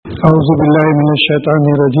اعوذ باللہ من الشیطان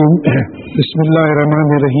الرجیم بسم اللہ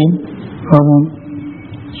الرحمن الرحیم. ہم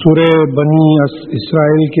سورہ بنی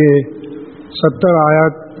اسرائیل کے 70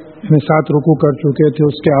 آیات میں 7 رکوع کر چکے تھے.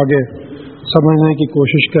 اس کے آگے سمجھنے کی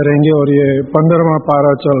کوشش کریں گے اور یہ 15واں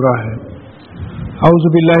پارہ چل رہا ہے. اعوذ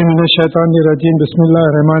باللہ من الشیطان الرجیم بسم اللہ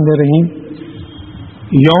الرحمن الرحیم.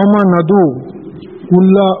 یوم ندعو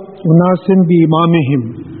کل اناس بامامہم،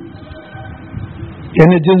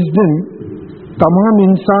 یعنی جس دن تمام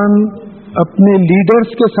انسان اپنے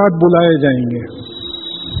لیڈرز کے ساتھ بلائے جائیں گے.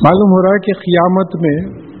 معلوم ہو رہا ہے کہ قیامت میں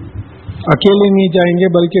اکیلے نہیں جائیں گے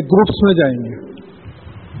بلکہ گروپس میں جائیں گے.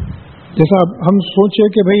 جیسا ہم سوچے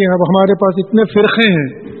کہ بھئی اب ہمارے پاس اتنے فرقے ہیں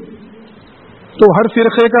تو ہر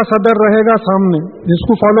فرقے کا صدر رہے گا سامنے جس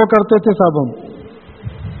کو فالو کرتے تھے صاحب. ہم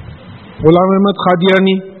غلام احمد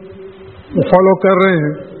قادیانی فالو کر رہے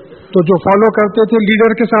ہیں تو جو فالو کرتے تھے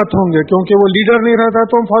لیڈر کے ساتھ ہوں گے، کیونکہ وہ لیڈر نہیں رہتا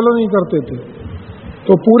تو ہم فالو نہیں کرتے تھے.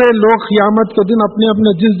 تو پورے لوگ قیامت کے دن اپنے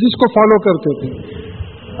اپنے جس کو فالو کرتے تھے.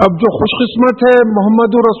 اب جو خوش قسمت ہے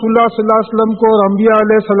محمد رسول اللہ صلی اللہ علیہ وسلم کو اور انبیاء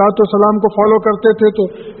علیہ صلاۃ والسلام کو فالو کرتے تھے تو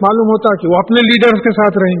معلوم ہوتا کہ وہ اپنے لیڈرز کے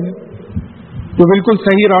ساتھ رہیں گے جو بالکل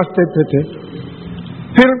صحیح راستے پہ تھے.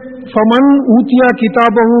 پھر فمن اوتیا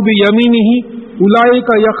کتابہ بیمینہ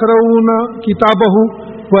اولئک یقرؤون کتابہ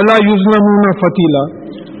ولا یظلمون فتیلا.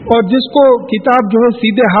 اور جس کو کتاب جو ہے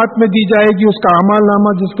سیدھے ہاتھ میں دی جائے گی، اس کا اعمال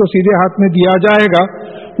نامہ جس کو سیدھے ہاتھ میں دیا جائے گا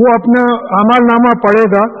وہ اپنا اعمال نامہ پڑھے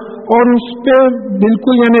گا اور اس پہ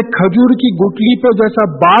بالکل یعنی کھجور کی گٹلی پہ جیسا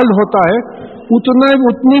بال ہوتا ہے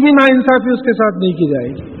اتنی بھی ناانصافی اس کے ساتھ نہیں کی جائے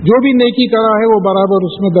گی. جو بھی نیکی کرا ہے وہ برابر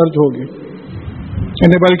اس میں درج ہوگی.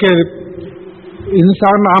 یعنی بلکہ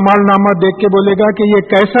انسان اعمال نامہ دیکھ کے بولے گا کہ یہ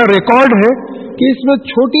کیسا ریکارڈ ہے کہ اس میں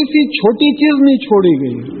چھوٹی سی چھوٹی چیز نہیں چھوڑی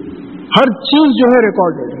گئی، ہر چیز جو ہے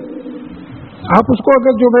ریکارڈڈ ہے. آپ اس کو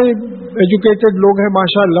اگر جو بھائی ایجوکیٹڈ لوگ ہیں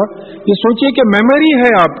ماشاءاللہ یہ سوچئے کہ میموری ہے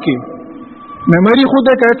آپ کی. میموری خود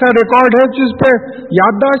ایک ایسا ریکارڈ ہے جس پہ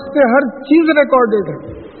یادداشت پہ ہر چیز ریکارڈڈ ہے.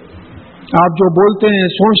 آپ جو بولتے ہیں،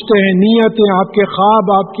 سوچتے ہیں، نیتیں، آپ کے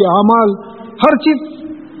خواب، آپ کے اعمال، ہر چیز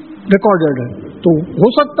ریکارڈڈ ہے. تو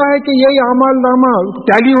ہو سکتا ہے کہ یہی اعمال نامہ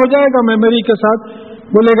ٹیلی ہو جائے گا میموری کے ساتھ،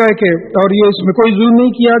 بولے گا کہ اور یہ اس میں کوئی ظلم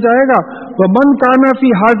نہیں کیا جائے گا. وَمَنْ كَانَ فِي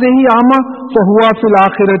هَٰذِهِ أَعْمَىٰ فَهُوَ فِي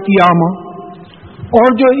الْآخِرَةِ أَعْمَىٰ. اور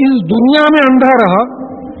جو اس دنیا میں اندھا رہا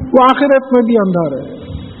وہ آخرت میں بھی اندھا رہے.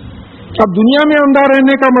 اب دنیا میں اندھا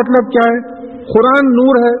رہنے کا مطلب کیا ہے؟ قرآن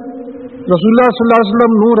نور ہے، رسول اللہ صلی اللہ علیہ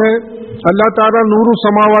وسلم نور ہے، اللہ تعالیٰ نور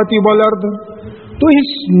السماوات والارض. تو اس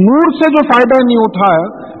نور سے جو فائدہ نہیں اٹھایا،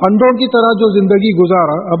 اندھوں کی طرح جو زندگی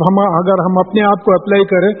گزارا. اب اگر ہم اپنے آپ کو اپلائی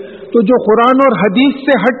کریں تو جو قرآن اور حدیث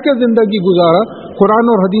سے ہٹ کے زندگی گزارا،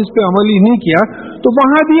 قرآن اور حدیث پہ عمل ہی نہیں کیا، تو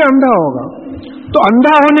وہاں بھی اندھا ہوگا. تو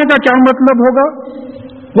اندھا ہونے کا کیا مطلب ہوگا؟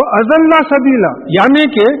 وہ اضل سبیلا، یعنی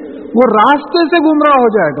کہ وہ راستے سے گمراہ ہو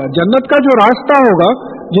جائے گا. جنت کا جو راستہ ہوگا،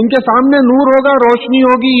 جن کے سامنے نور ہوگا، روشنی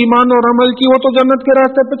ہوگی ایمان اور عمل کی، وہ تو جنت کے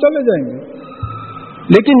راستے پہ چلے جائیں گے.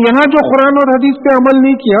 لیکن یہاں جو قرآن اور حدیث پہ عمل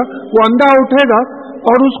نہیں کیا وہ اندھا اٹھے گا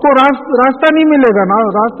اور اس کو راستہ نہیں ملے گا، نا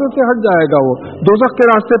راستے سے ہٹ جائے گا، وہ دوزخ کے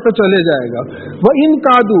راستے پہ چلے جائے گا. وَإِن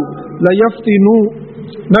كَادُوا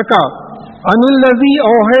لَيَفْتِنُونَكَ عَنِ الَّذِي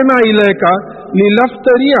أَوْحَيْنَا إِلَيْكَ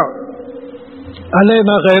لِنَفْتَرِيَ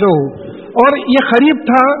عَلَيْنَا غَيْرَهُ. اور یہ قریب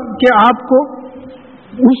تھا کہ آپ کو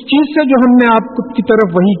اس چیز سے جو ہم نے آپ کی طرف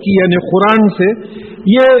وحی کی یعنی قرآن سے،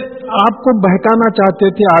 یہ آپ کو بہکانا چاہتے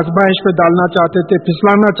تھے، آزمائش پہ ڈالنا چاہتے تھے،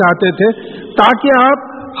 پھسلانا چاہتے تھے تاکہ آپ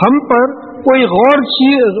ہم پر کوئی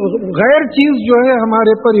غیر چیز جو ہے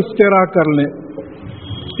ہمارے پر افتراء کر لیں،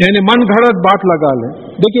 یعنی من گھڑت بات لگا لیں.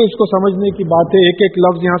 دیکھیں اس کو سمجھنے کی بات ہے، ایک ایک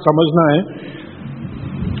لفظ یہاں سمجھنا ہے.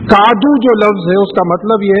 کادو جو لفظ ہے اس کا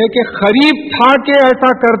مطلب یہ ہے کہ قریب تھا کہ ایسا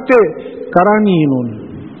کرتے، کرا نہیں انہوں نے.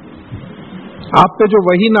 آپ پہ جو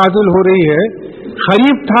وحی نازل ہو رہی ہے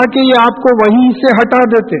قریب تھا کہ یہ آپ کو وحی سے ہٹا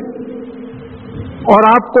دیتے اور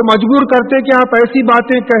آپ کو مجبور کرتے کہ آپ ایسی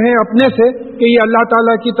باتیں کہیں اپنے سے کہ یہ اللہ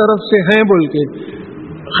تعالیٰ کی طرف سے ہیں بول کے.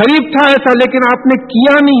 قریب تھا ایسا لیکن آپ نے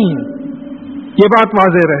کیا نہیں ہے، یہ بات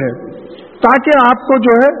واضح رہے تاکہ آپ کو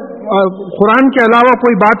جو ہے قرآن کے علاوہ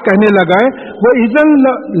کوئی بات کہنے لگائے. وہ اذن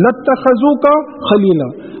لاتخذوک خلیلا،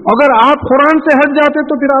 اگر آپ قرآن سے ہٹ جاتے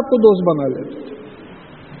تو پھر آپ کو دوست بنا لیتے.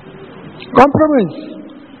 کمپرومائز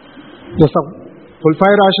جیسا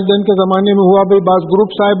خلفائے راشدین کے زمانے میں ہوا. بھائی بعض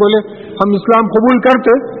گروپ صاحب بولے ہم اسلام قبول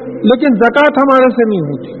کرتے لیکن زکوٰۃ ہمارے سے نہیں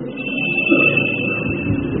ہوتی.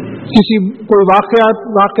 کسی کوئی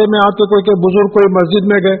واقعے میں آتے کوئی کہ بزرگ کوئی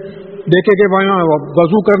مسجد میں گئے، دیکھے کہ وہاں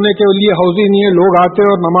وضو کرنے کے لیے حوضی نہیں ہے، لوگ آتے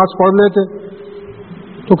اور نماز پڑھ لیتے.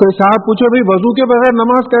 تو کوئی صاحب پوچھے بھائی وضو کے بغیر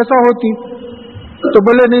نماز کیسا ہوتی؟ تو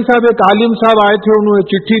بولے نہیں صاحب، ایک عالم صاحب آئے تھے، انہوں نے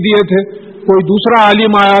چٹھی دیے تھے، کوئی دوسرا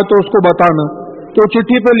عالم آیا تو اس کو بتانا. تو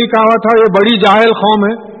चिट्ठी पे लिखा हुआ था ये बड़ी जाहिल कौम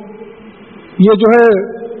है, ये जो है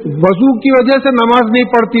वजू की वजह से नमाज नहीं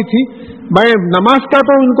पढ़ती थी, मैं नमाज का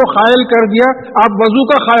तो उनको कायल कर दिया, आप वजू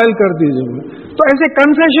का कायल कर दीजिए। तो ऐसे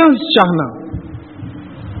कंसेशंस चाहना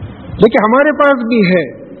देखिए हमारे पास भी है,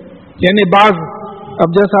 यानी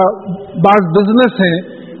अब जैसा बाज बिजनेस हैं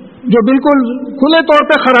जो बिल्कुल खुले तौर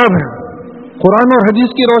पे खराब हैं, कुरान और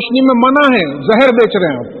हदीस की रोशनी में मना है, जहर बेच रहे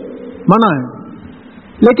हैं आप, मना है,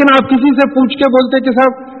 लेकिन आप किसी से पूछ के बोलते कि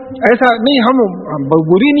साहब ऐसा नहीं, हम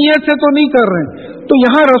बुरी नीयत से तो नहीं कर रहे हैं। तो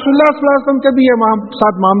यहाँ रसूलुल्लाह सल्लल्लाहु अलैहि वसल्लम का भी ये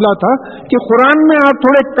साथ मामला था कि कुरान में आप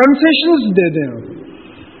थोड़े कंसेशंस दे दें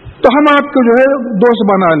तो हम आपको जो है दोस्त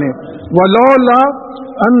बना लें। वलौला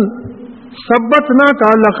अन सब्बतना का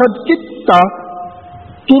लखद कित्ता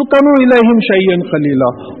तुरकनु इलैहिम शैयन खलीला,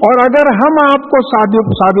 और अगर हम आपको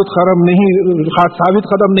साबित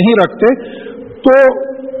कदम नहीं रखते तो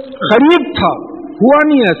करीब था, हुआ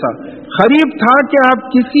नहीं ऐसा, करीब था कि आप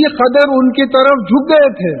किसी कदर उनकी तरफ झुक गए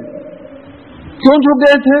थे। क्यों झुक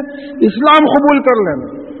गए थे? इस्लाम कबूल कर लेना।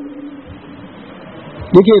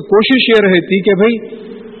 देखिए कोशिश ये रहती कि भाई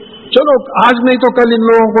चलो आज नहीं तो कल इन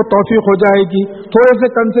लोगों को तौफीक हो जाएगी, थोड़े से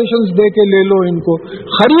कंसेशंस दे के ले लो इनको।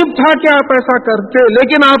 करीब था कि आप ऐसा करते,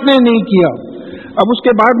 लेकिन आपने नहीं किया। अब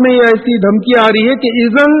उसके बाद में ये ऐसी धमकी आ रही है कि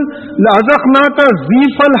इज़न लअज़क़ना का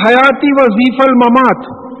ज़ीफ़ल हयाती व ज़ीफ़ल ममात,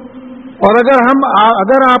 और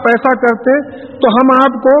अगर आप ऐसा करते तो हम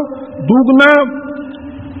आपको दुगना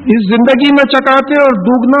इस जिंदगी में चकाते और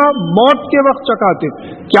दुगना मौत के वक्त चकाते।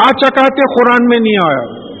 क्या चकाते कुरान में नहीं आया।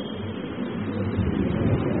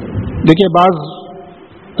 देखिए बाज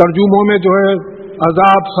तर्जुमों में जो है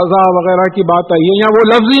अजाब सजा वगैरह की बात आई है, यहाँ वो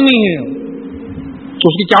लफ्ज ही नहीं है,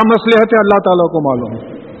 तो उसकी क्या मसलहत है अल्लाह ताला को मालूम है।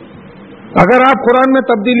 अगर आप कुरान में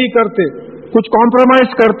तब्दीली करते, कुछ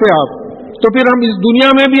कॉम्प्रोमाइज करते आप, तो फिर हम इस दुनिया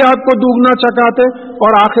में भी आपको दुगना चकाते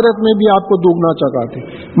और आखिरत में भी आपको दुगना चकाते।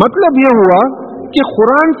 मतलब ये हुआ कि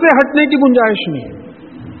कुरान से हटने की गुंजाइश नहीं है।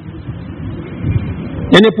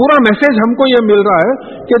 यानी पूरा मैसेज हमको ये मिल रहा है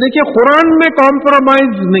कि देखिए कुरान में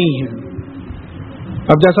कॉम्प्रोमाइज नहीं है।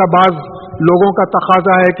 अब जैसा बाज लोगों का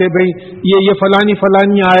तकाजा है कि भाई ये फलानी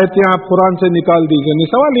आयतें आप कुरान से निकाल दीजिए, नहीं,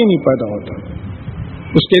 सवाल ही नहीं पैदा होता।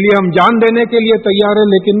 उसके लिए हम जान देने के लिए तैयार है,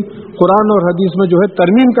 लेकिन कुरान और हदीस में जो है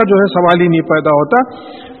तरमीम का जो है सवाल ही नहीं पैदा होता।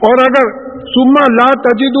 और अगर सुम्मा ला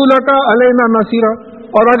तजिदु लका अलैना नसीरा,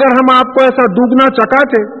 और अगर हम आपको ऐसा दुगना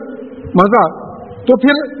चकाते मजा, तो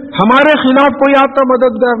फिर हमारे खिलाफ कोई आपका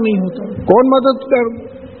मददगार नहीं होता। कौन मददगार,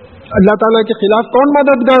 अल्लाह ताला के खिलाफ कौन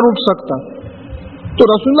मददगार उठ सकता। तो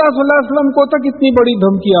रसूलुल्लाह सल्लल्लाहु अलैहि वसल्लम को तक इतनी बड़ी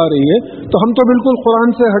धमकी आ रही है, तो हम तो बिल्कुल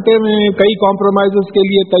कुरान से हटे हुए हैं, कई कॉम्प्रोमाइजेस के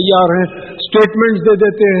लिए तैयार हैं, स्टेटमेंट्स दे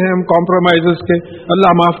देते हैं हम कॉम्प्रोमाइजेस के,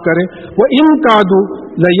 अल्लाह माफ करे। वो इन कादू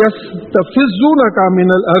लयस्तफिज़ूनका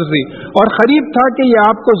मिनल अर्ज़ि, और करीब था कि ये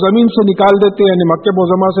आपको जमीन से निकाल देते, यानी मक्के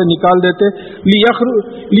मुअज़्ज़मा से निकाल देते,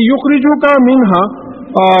 लियुखरिजुका मिनहा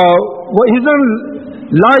व इज़न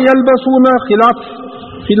ला यल्बसूना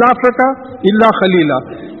खिलाफका इल्ला खलीला,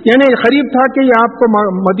 यानी करीब था कि ये आपको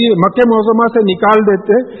मक्के मुअज़्ज़मा से निकाल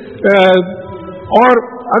देते, और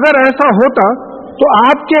अगर ऐसा होता तो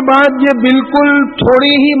आपके बाद ये बिल्कुल थोड़ी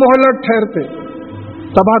ही मोहलत ठहरते,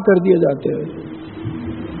 तबाह कर दिए जाते हैं।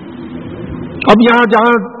 अब यहाँ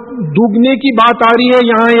जहाँ दुगने की बात आ रही है,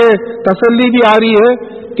 यहाँ ये तसल्ली भी आ रही है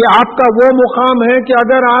कि आपका वो मुकाम है कि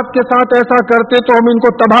अगर आपके साथ ऐसा करते तो हम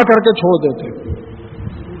इनको तबाह करके छोड़ देते।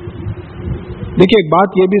 देखिए एक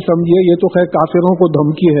बात ये भी समझिए, ये तो खैर काफिरों को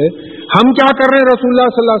धमकी है, हम क्या कर रहे हैं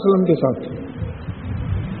रसूलुल्लाह सल्लल्लाहु अलैहि वसल्लम के साथ।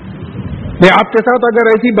 आपके साथ अगर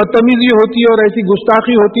ऐसी बदतमीजी होती और ऐसी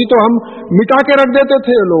गुस्ताखी होती तो हम मिटा के रख देते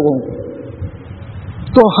थे लोगों को,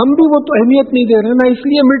 तो हम भी वो तो अहमियत नहीं दे रहे ना,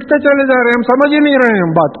 इसलिए मिटते चले जा रहे हैं, हम समझ ही नहीं रहे हैं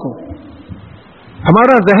हम बात को।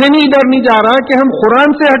 हमारा ज़हन ही इधर नहीं जा रहा कि हम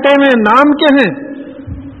कुरान से हटे हुए नाम के हैं,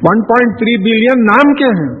 1.3 बिलियन नाम के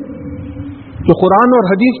हैं जो कुरान और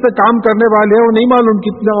हदीस पे काम करने वाले हैं, वो नहीं मालूम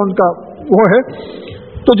कितना उनका वो है।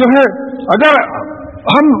 तो जो है अगर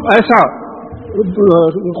हम ऐसा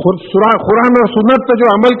कुरान और सुन्नत पे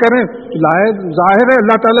जो अमल करें तो जाहिर है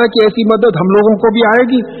अल्लाह ताला की ऐसी मदद हम लोगों को भी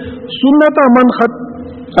आएगी। सुन्नत मन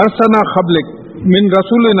अरसना क़ब्लिक मिन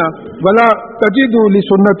रसूलिना वला तजिदु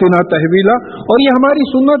लिसुन्नतिना तहवीला, और ये हमारी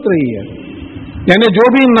सुन्नत रही है, यानी जो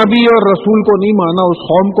भी नबी और रसूल को नहीं माना उस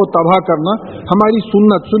कौम को तबाह करना हमारी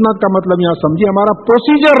सुन्नत का मतलब यहाँ समझिए हमारा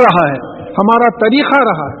प्रोसीजर रहा है, हमारा तरीका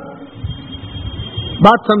रहा है।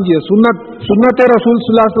 बात समझिए, सुन्नत रसूल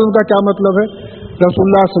सल्लल्लाहु अलैहि वसल्लम का क्या मतलब है?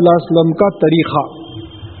 रसूलुल्लाह सल्लल्लाहु अलैहि वसल्लम का तरीका,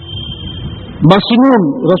 मसनून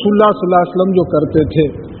रसूलुल्लाह सल्लल्लाहु अलैहि वसल्लम जो करते थे,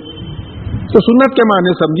 तो सुन्नत के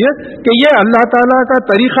माने समझिए कि ये अल्लाह ताला का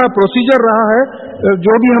तरीका प्रोसीजर रहा है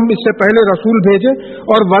जो भी हम इससे पहले रसूल भेजे,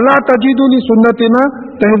 और वला तजिदु ली सुन्नतिना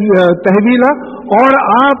तहवीला, और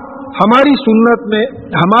आप हमारी सुन्नत में,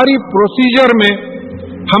 हमारी प्रोसीजर में,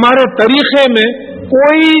 हमारे तरीक़े में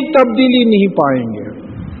कोई तब्दीली नहीं पाएंगे।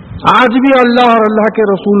 आज भी अल्लाह और अल्लाह के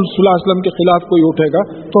रसूल सल्लल्लाहु अलैहि वसल्लम के खिलाफ कोई उठेगा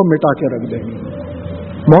तो मिटा के रख देंगे।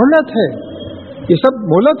 मोहलत है, ये सब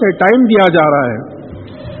मोहलत है, टाइम दिया जा रहा है।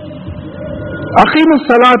 अक़ीमुस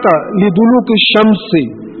सलाता लिदुलूकी शम्सी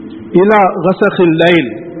इला गसक़िल लैल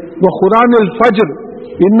व क़ुरानिल फ़ज्र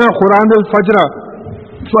इन्ना क़ुरानिल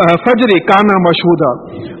फ़ज्र काना मशहूदा,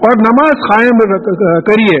 और नमाज कायम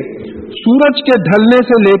करिए सूरज के ढलने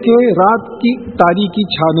से लेके रात की तारीकी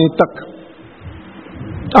छाने तक।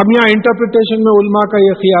 अब यहाँ इंटरप्रिटेशन में उलमा का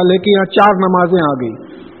ये ख्याल है कि यहाँ 4 नमाजें आ गई।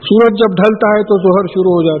 सूरज जब ढलता है तो ज़ोहर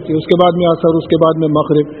शुरू हो जाती है, उसके बाद में असर, उसके बाद में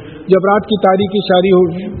मगरिब। जब रात की तारीकी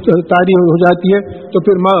तारी हो जाती है तो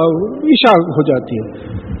फिर ईशा हो जाती है।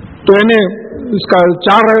 तो यानी इसका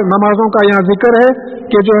 4 नमाजों का यहाँ जिक्र है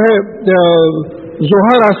कि जो है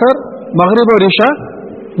ज़ोहर, असर, मगरिब और ईशा,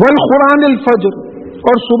 वल क़ुरानिल फ़ज्र,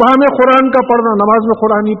 और सुबह में कुरान का पढ़ना, नमाज में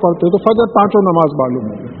कुरान ही पढ़ते तो फजर 5 नमाज मालूम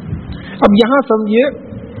है। अब यहाँ समझिए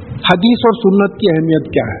हदीस और सुन्नत की अहमियत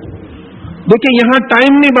क्या है। देखिए यहाँ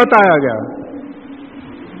टाइम नहीं बताया गया,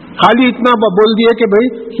 खाली इतना बोल दिए कि भाई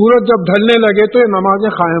सूरज जब ढलने लगे तो ये नमाजें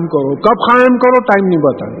कायम करो। कब कायम करो टाइम नहीं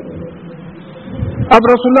बताया। अब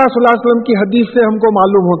रसूलुल्लाह सल्लल्लाहु अलैहि वसल्लम की हदीस से हमको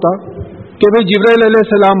मालूम होता कि भाई जिब्राइल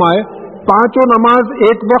अलैहिस्सलाम आए, 5 नमाज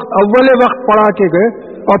एक वक्त अव्वल वक्त पढ़ा के गए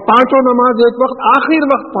और 5 नमाज एक वक्त आखिर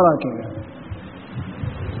वक्त पढ़ा के गए,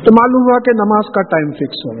 तो मालूम हुआ कि नमाज का टाइम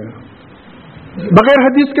फिक्स हो गया। बगैर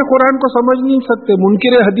हदीस के कुरान को समझ नहीं सकते।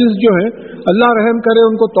 मुनकिर हदीस जो है, अल्लाह रहम करे,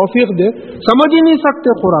 उनको तौफीक दे, समझ ही नहीं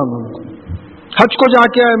सकते कुरान उनको। हज को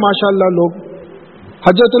जाके आए माशाअल्लाह लोग,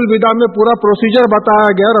 हज्जतुल विदा में पूरा प्रोसीजर बताया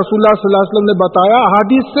गया, रसूलुल्लाह सल्लल्लाहु अलैहि वसल्लम ने बताया,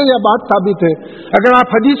 हदीस से यह बात साबित है। अगर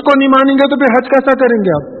आप हदीस को नहीं मानेंगे तो फिर हज कैसा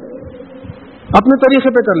करेंगे? आप अपने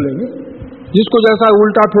तरीके पे कर लेंगे, जिसको जैसा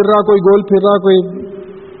उल्टा फिर रहा, कोई गोल फिर रहा, कोई।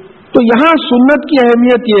 तो यहाँ सुन्नत की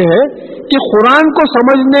अहमियत यह है कि कुरान को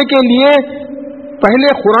समझने के लिए पहले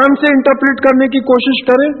कुरान से इंटरप्रेट करने की कोशिश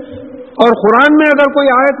करें, और कुरान में अगर कोई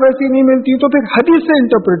आयत वैसी नहीं मिलती तो फिर हदीस से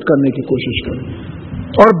इंटरप्रेट करने की कोशिश करें।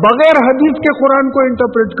 और बगैर हदीस के कुरान को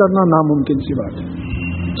इंटरप्रेट करना नामुमकिन सी बात है।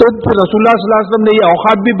 तो फिर रसूलुल्लाह सल्लल्लाहु अलैहि वसल्लम ने ये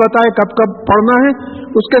औकात भी बताए कब कब पढ़ना है,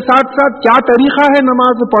 उसके साथ साथ क्या तरीका है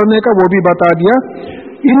नमाज पढ़ने का वो भी बता दिया।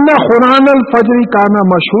 इन्ना क़ुरानल फ़ज्र काना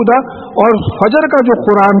मशहूदा, और फजर का जो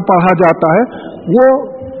कुरान पढ़ा जाता है वो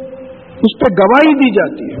उस पर गवाही दी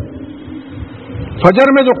जाती है। फजर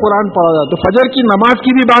में जो कुरान पढ़ा जाता है, तो फजर की नमाज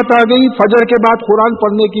की भी बात आ गई, फजर के बाद कुरान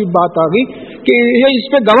पढ़ने की बात आ गई कि ये इस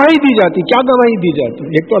पे गवाही दी जाती। क्या गवाही दी जाती?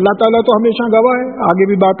 एक तो अल्लाह ताला तो हमेशा गवाह है, आगे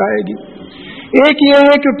भी बात आएगी। एक ये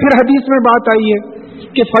है कि फिर हदीस में बात आई है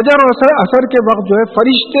कि फजर और असर के वक्त जो है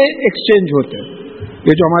फरिश्ते एक्सचेंज होते हैं।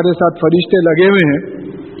 ये जो हमारे साथ फरिश्ते लगे हुए हैं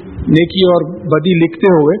नेकी और बदी लिखते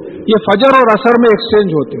हुए, ये फजर और असर में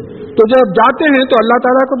एक्सचेंज होते हैं। तो जब जाते हैं तो अल्लाह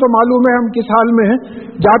ताला को तो मालूम है हम किस हाल में हैं,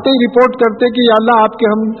 जाते ही रिपोर्ट करते कि या अल्लाह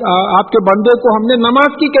आपके बंदे को हमने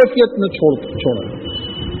नमाज की कैफियत में छोड़ा।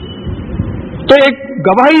 तो एक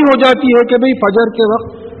गवाही हो जाती है कि भाई फजर के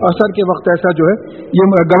वक्त, असर के वक्त ऐसा जो है ये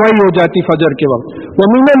गवाही हो जाती फजर के वक्त। वो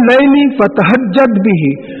मिनल लैली फतहज्जद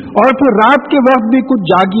बिही, और फिर रात के वक्त भी कुछ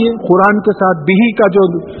जागिए कुरान के साथ। बिही का जो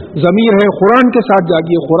ज़मीर है कुरान के साथ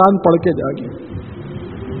जागिए, कुरान पढ़ के जागिए।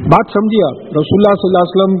 बात समझिए आप, रसूलुल्लाह सल्लल्लाहु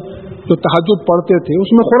अलैहि वसल्लम जो तहज्जुद पढ़ते थे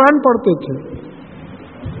उसमें कुरान पढ़ते थे।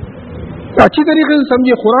 अच्छी तरीके से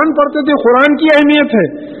समझिए, कुरान पढ़ते थे, कुरान की अहमियत है।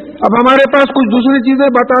 अब हमारे पास कुछ दूसरी चीजें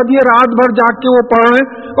बता दिए, रात भर जाग के वो पढ़ रहे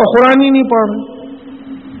और कुरान ही नहीं पढ़ रहे।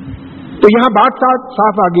 तो यहाँ बात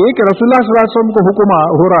साफ आ गई कि रसूलुल्लाह सल्लल्लाहु अलैहि वसल्लम को हुक्म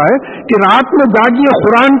हो रहा है कि रात में जागिए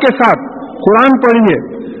कुरान के साथ, कुरान पढ़िए।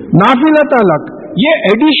 नाफिलत अलग, ये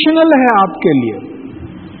एडिशनल है आपके लिए,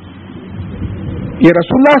 ये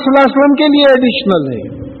रसूलुल्लाह सल्लल्लाहु अलैहि वसल्लम के लिए एडिशनल है।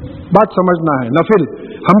 बात समझना है, नफिल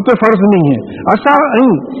हम पे फर्ज नहीं है। ऐसा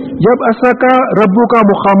जब ऐसा का रब्बू का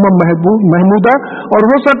मुकाम महमूदा, और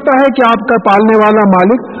हो सकता है कि आपका पालने वाला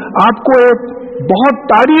मालिक आपको एक बहुत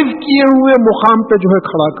तारीफ किए हुए मुकाम पे जो है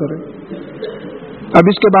खड़ा करे। अब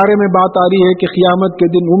इसके बारे में बात आ रही है कि क़ियामत के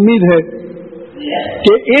दिन उम्मीद है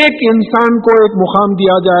कि एक इंसान को एक मुकाम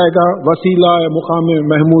दिया जाएगा, वसीला मुकाम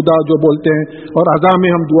महमूदा जो बोलते हैं, और अज़ा में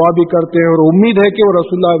हम दुआ भी करते हैं, और उम्मीद है कि वो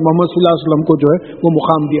रसूलुल्लाह मोहम्मद सल्लल्लाहु अलैहि वसल्लम को जो है वो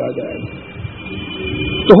मुकाम दिया जाएगा।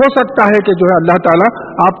 तो हो सकता है कि जो है अल्लाह ताला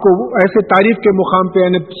आपको ऐसे तारीफ के मुकाम पे,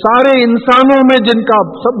 यानी सारे इंसानों में जिनका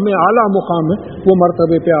सब में आला मुकाम है, वो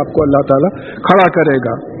मर्तबे पे आपको अल्लाह ताला खड़ा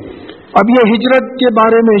करेगा। अब ये हिजरत के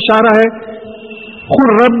बारे में इशारा है,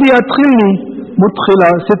 खुद रब्बी अदखिलनी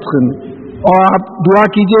मुदखिला सिद्क़िन, اور آپ دعا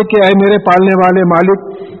کیجئے کہ اے میرے پالنے والے مالک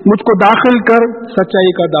مجھ کو داخل کر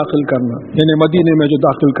سچائی کا داخل کرنا، یعنی مدینے میں جو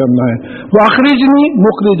داخل کرنا ہے، واخرجنی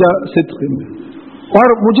مخرج صدق میں،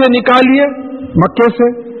 اور مجھے نکالیے مکے سے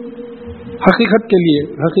حقیقت کے لیے،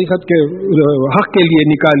 حقیقت کے حق کے لیے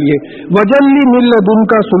نکالیے، وجلی من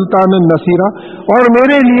لدنک سلطان نصیرا، اور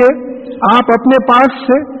میرے لیے آپ اپنے پاس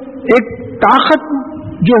سے ایک طاقت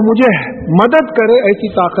جو مجھے مدد کرے، ایسی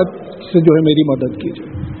طاقت سے جو ہے میری مدد کیجیے،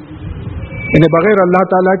 یعنی بغیر اللہ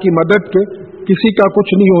تعالیٰ کی مدد کے کسی کا کچھ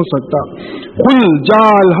نہیں ہو سکتا۔ قل جاء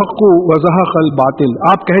الحق وزهق الباطل،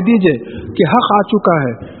 آپ کہہ دیجئے کہ حق آ چکا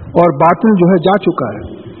ہے اور باطل جو ہے جا چکا ہے۔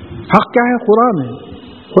 حق کیا ہے؟ قرآن ہے،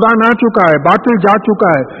 قرآن آ چکا ہے، باطل جا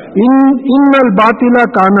چکا ہے۔ ان الباطل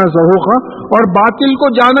کان زہوقا، اور باطل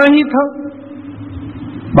کو جانا ہی تھا،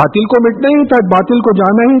 باطل کو مٹنا ہی تھا، باطل کو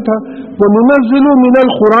جانا ہی تھا۔ وَنُنَزِّلُ مِنَ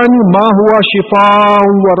الْقُرْآنِ مَا هُوَ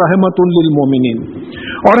شِفَاءٌ وَرَحْمَةٌ لِّلْمُؤْمِنِينَ،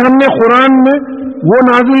 اور ہم نے قرآن میں وہ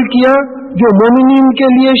نازل کیا جو مومنین کے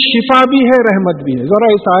لیے شفا بھی ہے، رحمت بھی ہے۔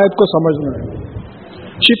 ذرا اس آیت کو سمجھنا ہے،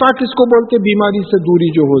 شفا کس کو بولتے؟ بیماری سے دوری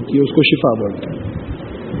جو ہوتی ہے اس کو شفا بولتے ہیں۔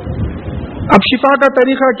 اب شفا کا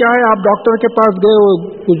طریقہ کیا ہے؟ آپ ڈاکٹر کے پاس گئے، وہ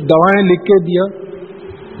کچھ دوائیں لکھ کے دیا،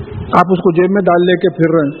 آپ اس کو جیب میں ڈال لے کے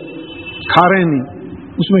پھر رہے ہیں، کھا رہے نہیں،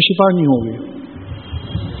 اس میں شفا نہیں ہوگی۔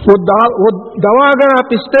 وہ دوا اگر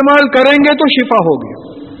آپ استعمال کریں گے تو شفا ہوگی۔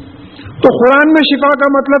 تو قرآن میں شفا کا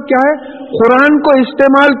مطلب کیا ہے؟ قرآن کو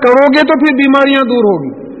استعمال کرو گے تو پھر بیماریاں دور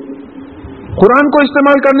ہوگی۔ قرآن کو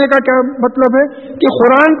استعمال کرنے کا کیا مطلب ہے؟ کہ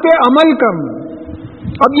قرآن پہ عمل کرنا۔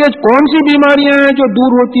 اب یہ کون سی بیماریاں ہیں جو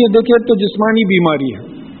دور ہوتی ہیں؟ دیکھیے، تو جسمانی بیماری ہے،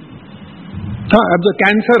 ہاں، اب جو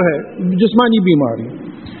کینسر ہے جسمانی بیماری،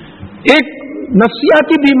 ایک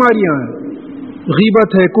نفسیاتی بیماریاں ہیں،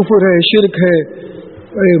 غیبت ہے، کفر ہے، شرک ہے،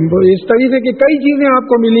 اس طریقے کی کئی چیزیں آپ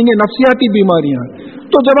کو ملیں گے، نفسیاتی بیماریاں۔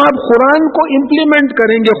 تو جب آپ قرآن کو امپلیمنٹ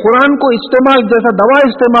کریں گے، قرآن کو استعمال، جیسا دوا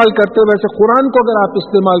استعمال کرتے ویسے قرآن کو اگر آپ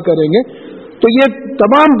استعمال کریں گے تو یہ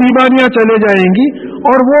تمام بیماریاں چلے جائیں گی،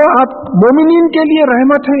 اور وہ آپ مومنین کے لیے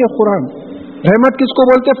رحمت ہے۔ یہ قرآن رحمت کس کو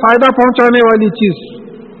بولتے؟ فائدہ پہنچانے والی چیز،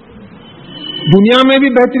 دنیا میں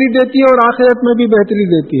بھی بہتری دیتی ہے اور آخرت میں بھی بہتری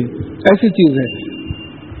دیتی ہے، ایسی چیز ہے۔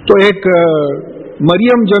 تو ایک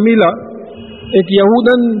مریم جمیلہ ایک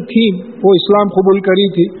یہودن تھی، وہ اسلام قبول کری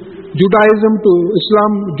تھی، جوڈائزم ٹو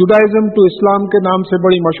اسلام کے نام سے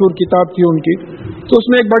بڑی مشہور کتاب تھی ان کی۔ تو اس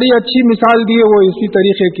میں ایک بڑی اچھی مثال دی ہے وہ اسی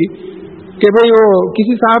طریقے کی کہ بھئی وہ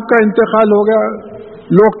کسی صاحب کا انتقال ہو گیا،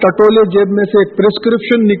 لوگ ٹٹولے، جیب میں سے ایک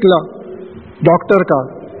پرسکرپشن نکلا ڈاکٹر کا،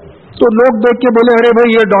 تو لوگ دیکھ کے بولے ارے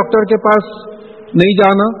بھائی یہ ڈاکٹر کے پاس نہیں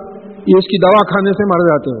جانا، یہ اس کی دوا کھانے سے مر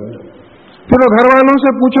جاتے ہوئے۔ پھر وہ گھر والوں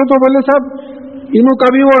سے پوچھو تو بولے صاحب انہوں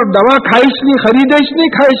کبھی وہ دوا کھائش نہیں، خریدش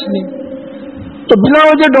نہیں، کھائش نہیں، تو بلا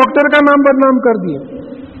وجہ ڈاکٹر کا نام بدنام کر دیا،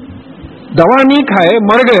 دوا نہیں کھائے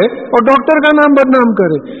مر گئے اور ڈاکٹر کا نام بدنام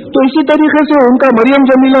کرے۔ تو اسی طریقے سے ان کا مریم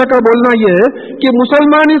جمیلہ کا بولنا یہ ہے کہ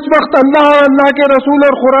مسلمان اس وقت اللہ اور اللہ کے رسول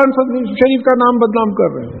اور قرآن شریف کا نام بدنام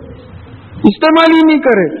کر رہے ہیں، استعمال ہی نہیں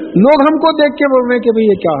کرے، لوگ ہم کو دیکھ کے بول رہے ہیں کہ بھئی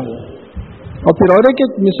یہ کیا ہے۔ اور پھر اور ایک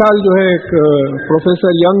مثال جو ہے، ایک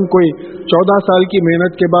پروفیسر ینگ، کوئی 14 سال کی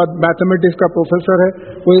محنت کے بعد میتھمیٹکس کا پروفیسر ہے،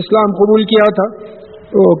 وہ اسلام قبول کیا تھا،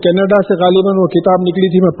 وہ کینیڈا سے غالباً وہ کتاب نکلی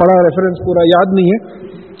تھی، میں پڑھا، ریفرنس پورا یاد نہیں ہے۔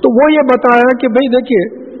 تو وہ یہ بتایا کہ بھئی دیکھیے،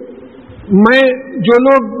 میں جو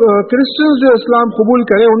لوگ کرسچنز جو اسلام قبول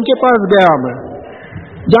کرے ان کے پاس گیا، میں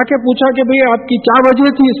جا کے پوچھا کہ بھئی آپ کی کیا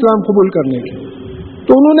وجہ تھی اسلام قبول کرنے کی؟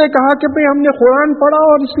 تو انہوں نے کہا کہ بھئی ہم نے قرآن پڑھا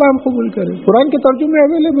اور اسلام قبول کرے، قرآن کے ترجمے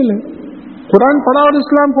اویلیبل ہیں، قرآن پڑھا اور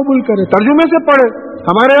اسلام قبول کرے، ترجمے سے پڑھے،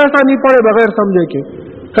 ہمارے ایسا نہیں پڑھے بغیر سمجھے کے۔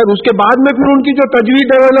 خیر اس کے بعد میں پھر ان کی جو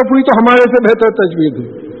تجوید ڈیولپ ہوئی تو ہمارے سے بہتر تجوید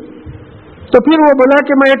ہوئی۔ تو پھر وہ بولا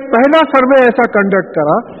کہ میں ایک پہلا سروے ایسا کنڈکٹ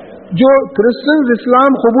کرا جو کرسچنز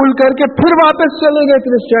اسلام قبول کر کے پھر واپس چلے گئے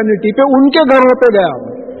کرسچینٹی پہ، ان کے گھروں پہ گیا،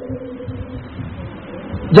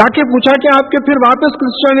 جا کے پوچھا کہ آپ کے پھر واپس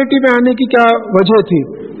کرسچینٹی پہ آنے کی کیا وجہ تھی؟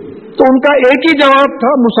 تو ان کا ایک ہی جواب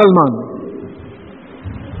تھا، مسلمان۔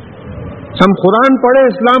 ہم قرآن پڑھے،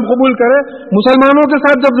 اسلام قبول کرے، مسلمانوں کے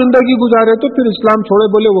ساتھ جب زندگی گزارے تو پھر اسلام چھوڑے،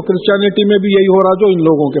 بولے وہ کرسچینٹی میں بھی یہی ہو رہا جو ان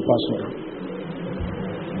لوگوں کے پاس ہو رہا۔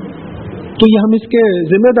 تو یہ ہم اس کے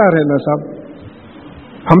ذمہ دار ہیں نا صاحب،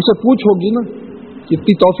 ہم سے پوچھ ہوگی نا،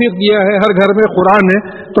 اتنی توفیق دیا ہے، ہر گھر میں قرآن ہے،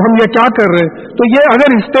 تو ہم یہ کیا کر رہے ہیں؟ تو یہ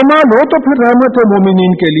اگر استعمال ہو تو پھر رحمت ہے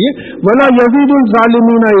مومنین کے لیے۔ وَلَا يَزِيدُ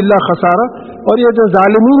الظَّالِمِينَ إِلَّا خَسَارًا، اور یہ جو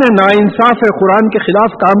ظالمین ہیں، ناانصاف ہے، قرآن کے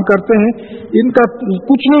خلاف کام کرتے ہیں، ان کا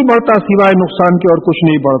کچھ نہیں بڑھتا سوائے نقصان کے، اور کچھ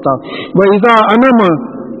نہیں بڑھتا۔ وَإِذَا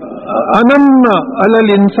أَنَمْنَا عَلَى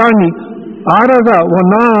الْإِنسَانِ، आरज़ा व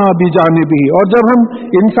ना बिजानिबी, और जब हम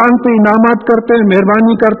इंसान पे इनामत करते हैं,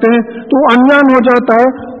 मेहरबानी करते हैं, तो वो अनजान हो जाता है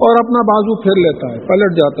और अपना बाजू फेर लेता है,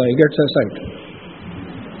 पलट जाता है, गेट्स असाइड।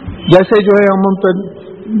 जैसे जो है हम पे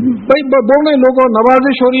भाई दोनों लोगों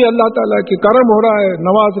नवाजिश हो रही है, अल्लाह ताला की करम हो रहा है,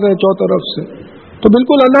 नवाज रहे चौतरफ से, तो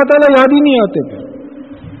बिल्कुल अल्लाह ताला याद ही नहीं आते।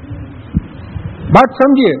 बात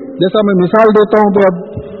समझिए, जैसा मैं मिसाल देता हूँ, तो अब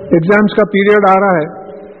एग्जाम्स का पीरियड आ रहा है,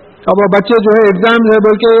 अब वो बच्चे जो है एग्जाम है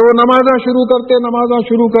बोल के वो नमाजा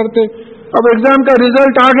शुरू करते, अब एग्जाम का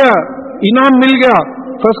रिजल्ट आ गया, इनाम मिल गया,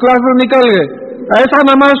 फर्स्ट क्लास में निकल गए, ऐसा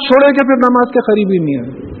नमाज छोड़े के फिर नमाज के करीब ही नहीं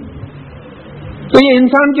आए। तो ये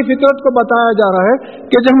इंसान की फितरत को बताया जा रहा है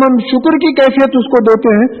कि जब हम शुक्र की कैफियत उसको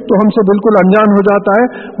देते हैं तो हमसे बिल्कुल अनजान हो जाता है।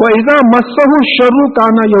 वह इज़ा मस्सहु शर्रु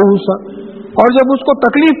काना यऊसा, और जब उसको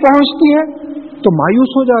तकलीफ पहुंचती है तो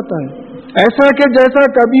मायूस हो जाता है, ऐसा कि जैसा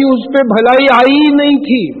कभी उस पे भलाई आई ही नहीं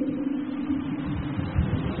थी।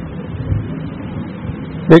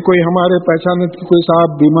 एक कोई हमारे पहचाने कोई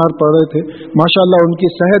साहब बीमार पड़ रहे थे, माशाल्लाह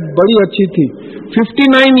उनकी सेहत बड़ी अच्छी थी,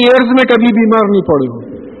 59 ईयर्स में कभी बीमार नहीं पड़े हो।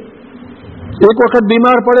 एक वक्त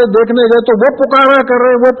बीमार पड़े, देखने गए तो वो पुकारा कर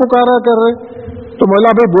रहे, तो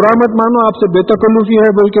बोला भाई बुरा मत मानो, आपसे बेतकल्लुफी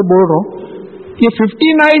है बोल के बोल रहा हूँ, ये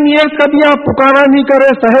 59 ईयर्स कभी आप पुकारा नहीं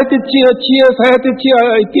करे, सेहत इतनी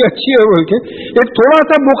अच्छी है बोल के, एक थोड़ा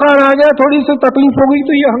सा बुखार आ गया, थोड़ी सी तकलीफ हो गई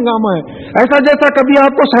तो ये हंगामा है, ऐसा जैसा कभी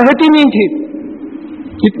आपको सेहत ही नहीं थी,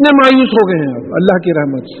 इतने मायूस हो गए हैं आप अल्लाह की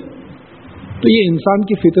रहमत से। तो ये इंसान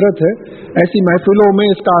की फितरत है, ऐसी महफिलों में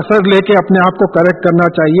इसका असर लेके अपने आप को करेक्ट करना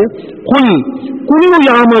चाहिए। कुल्लु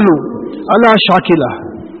यामलु अला शाकिला,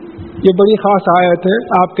 ये बड़ी खास आयत है,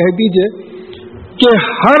 आप कह दीजिए कि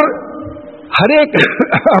हर एक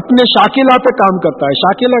अपने शाकिला पे काम करता है।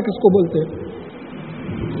 शाकिला किसको बोलते हैं?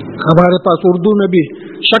 हमारे पास उर्दू में भी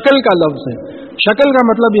शक्ल का लफ्ज है। शक्ल का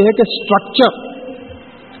मतलब यह है कि स्ट्रक्चर,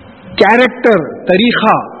 कैरेक्टर,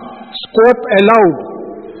 तरीका, स्कोप अलाउड,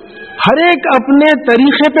 हर एक अपने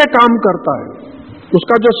तरीके पे काम करता है।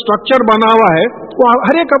 उसका जो स्ट्रक्चर बना हुआ है वो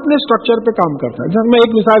हर एक अपने स्ट्रक्चर पे काम करता है। जब मैं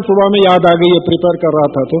एक मिसाल सुबह में याद आ गई, ये प्रिपेयर कर रहा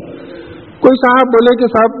था, तो कोई साहब बोले कि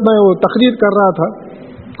साहब मैं वो तकरीर कर रहा था,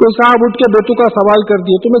 कोई साहब उठ के बेतुका सवाल कर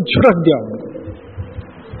दिए, तो मैं झुड़क दिया उनको।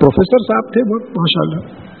 प्रोफेसर साहब थे बहुत माशाल्लाह,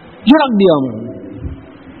 झुड़क दिया मैंने।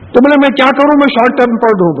 तो बोले मैं क्या करूं, मैं शॉर्ट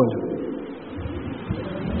टेम्पर्ड हूं बोले,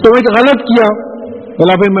 तो मैं गलत किया।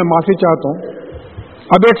 बोला भाई मैं माफी चाहता हूं।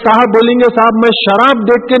 अब एक साहब बोलेंगे साहब मैं शराब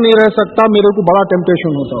देख के नहीं रह सकता, मेरे को बड़ा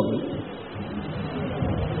टेम्पटेशन होता है।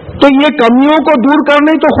 तो ये कमियों को दूर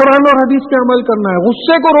करने तो कुरान और हदीस पे अमल करना है,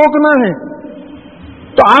 गुस्से को रोकना है।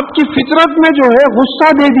 तो आपकी फितरत में जो है गुस्सा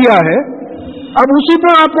दे दिया है, अब उसी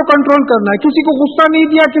पर आपको कंट्रोल करना है। किसी को गुस्सा नहीं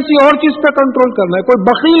दिया, किसी और चीज पे कंट्रोल करना है। कोई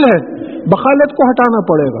बखील है, बखालत को हटाना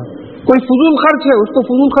पड़ेगा। कोई फजूल खर्च है, उसको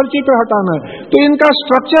फजूल खर्ची पे हटाना है। तो इनका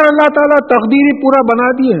स्ट्रक्चर अल्लाह ताला तकदीरी पूरा बना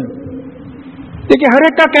दिए हैं। देखिए हर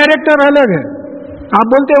एक का कैरेक्टर अलग है। आप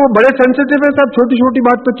बोलते हैं वो बड़े सेंसिटिव है, सब छोटी छोटी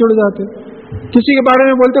बात पे चिढ़ जाते हैं। किसी के बारे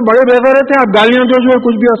में बोलते बड़े बेगैरत थे, आप गालियां जो है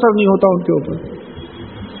कुछ भी असर नहीं होता उनके ऊपर।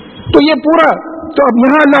 तो ये पूरा, तो अब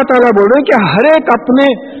यहाँ अल्लाह ताला बोल रहे हैं कि हर एक अपने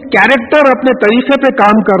कैरेक्टर, अपने तरीके पे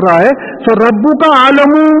काम कर रहा है। तो रब्बू का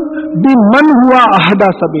आलमू भी मन हुआ अहदा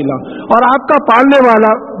सबीला, और आपका पालने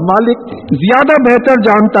वाला मालिक ज्यादा बेहतर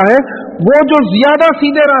जानता है वो जो ज्यादा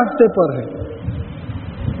सीधे रास्ते पर है।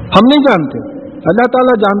 हम नहीं जानते, अल्लाह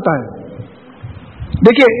ताला जानता है।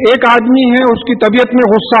 देखिए एक आदमी है उसकी तबीयत में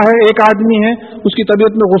गुस्सा है, एक आदमी है उसकी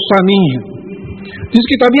तबीयत में गुस्सा नहीं है।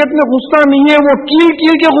 जिसकी तबीयत में गुस्सा नहीं है वो कील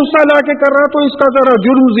के गुस्सा ला के कर रहा है, तो इसका जरा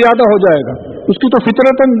जुर्म ज्यादा हो जाएगा। उसकी तो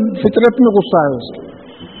फितरत में गुस्सा है उसकी।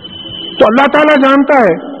 तो अल्लाह ताला जानता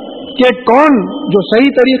है कि कौन जो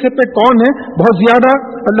सही तरीके पे कौन है, बहुत ज्यादा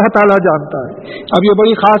अल्लाह ताला जानता है। अब ये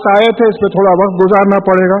बड़ी खास आयत है, इस पर थोड़ा वक्त गुजारना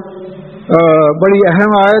पड़ेगा। बड़ी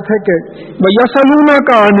अहम आयत है कि यसलूना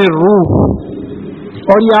का अनिर रूह,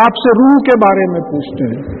 और ये आपसे रूह के बारे में पूछते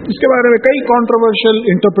हैं। इसके बारे में कई कंट्रोवर्शियल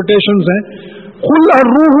इंटरप्रिटेशंस हैं। कुल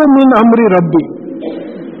अर्रूह मिन अम्री रब्बी,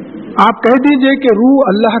 आप कह दीजिए कि रूह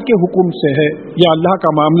अल्लाह के हुक्म से है, या अल्लाह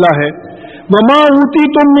का मामला है। वमा ऊती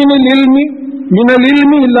तुम मिनल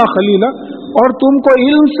इल्मी इल्ला खलीला, और तुमको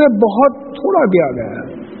इल्म से बहुत थोड़ा दिया गया है।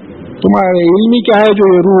 तुम्हारे इल्मी क्या है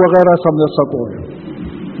जो ये रूह वगैरह समझ सको।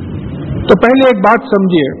 तो पहले एक बात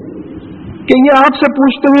समझिए कि ये आपसे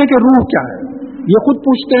पूछते हैं कि रूह क्या है, ये खुद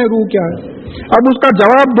पूछते हैं रूह क्या है। अब उसका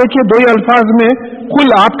जवाब देखिए दो ही अल्फाज में,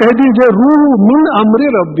 कुल आप कह दीजिए रूह मिन अम्र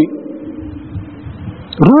रब्बी,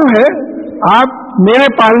 रूह है आप मेरे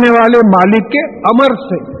पालने वाले मालिक के अमर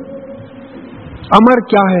से। अमर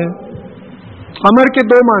क्या है? अमर के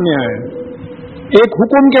दो माने आए, एक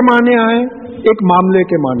हुक्म के माने आए, एक मामले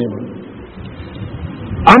के माने में।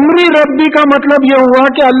 امری ربی کا مطلب یہ ہوا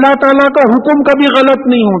کہ اللہ تعالیٰ کا حکم کبھی غلط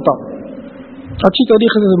نہیں ہوتا. اچھی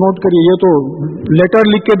طریقے سے نوٹ کریے, یہ تو لیٹر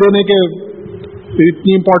لکھ کے دینے کے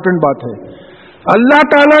اتنی امپورٹنٹ بات ہے. اللہ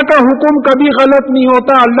تعالیٰ کا حکم کبھی غلط نہیں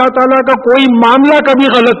ہوتا, اللہ تعالیٰ کا کوئی معاملہ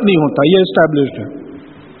کبھی غلط نہیں ہوتا, یہ اسٹیبلشڈ ہے.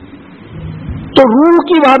 تو روح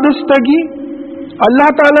کی وابستگی اللہ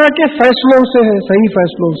تعالیٰ کے فیصلوں سے ہے, صحیح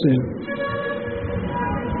فیصلوں سے ہے.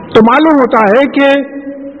 تو معلوم ہوتا ہے کہ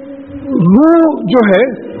روح جو ہے,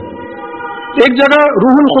 ایک جگہ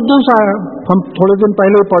روح القدس آیا, ہم تھوڑے دن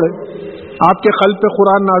پہلے پڑھے, آپ کے قلب پہ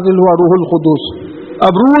قرآن نازل ہوا روح القدس.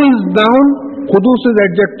 اب روح از ناؤن, قدس از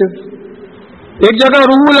ایڈجیکٹو. ایک جگہ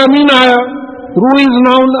روح الامین آیا, روح از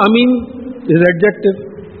ناؤن, امین از ایڈجیکٹو.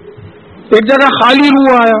 ایک جگہ خالی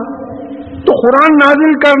روح آیا. تو قرآن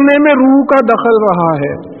نازل کرنے میں روح کا دخل رہا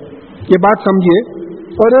ہے, یہ بات سمجھیے.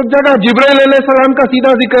 اور ایک جگہ جبرائیل علیہ السلام کا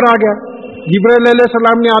سیدھا ذکر آ گیا, جبرائیل علیہ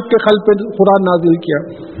السلام نے آپ کے قلب پہ قرآن نازل کیا.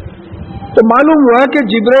 تو معلوم ہوا کہ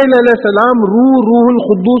جبرائیل علیہ السلام, روح, روح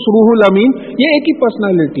القدس, روح الامین, یہ ایک ہی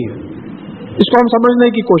پرسنالٹی ہے. اس کو ہم سمجھنے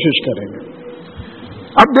کی کوشش کریں گے.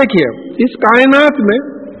 اب دیکھیے, اس کائنات میں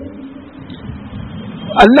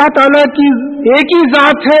اللہ تعالیٰ کی ایک ہی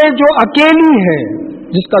ذات ہے جو اکیلی ہے,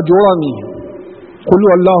 جس کا جوڑا نہیں ہے. قل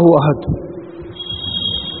اللہ احد.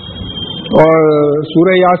 اور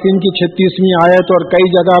سورہ یاسین کی 36ویں آیت اور کئی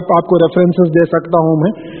جگہ آپ کو ریفرنسز دے سکتا ہوں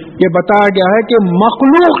میں, یہ بتایا گیا ہے کہ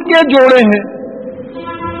مخلوق کے جوڑے ہیں,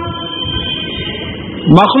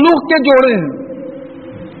 مخلوق کے جوڑے ہیں.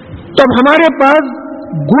 تو ہمارے پاس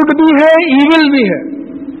گڈ بھی ہے, ایول بھی ہے.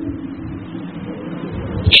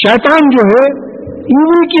 شیطان جو ہے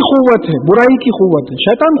ایول کی قوت ہے, برائی کی قوت ہے.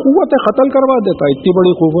 شیطان قوت ہے, قتل کروا دیتا ہے, اتنی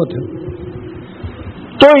بڑی قوت ہے.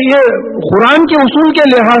 تو یہ قرآن کے اصول کے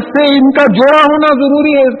لحاظ سے ان کا جوڑا ہونا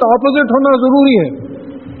ضروری ہے, اس کا اپوزٹ ہونا ضروری ہے.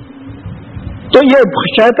 تو یہ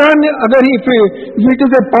شیطان, اگر it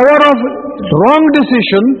is a power of wrong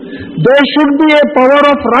decision, there should be a power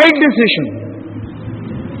of right decision.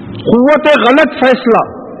 قوت غلط فیصلہ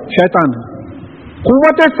شیطان ہے,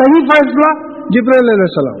 قوت صحیح فیصلہ جبرائیل علیہ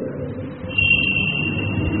السلام.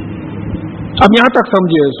 اب یہاں تک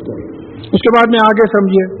سمجھیے اس کو. اس کے بعد میں آگے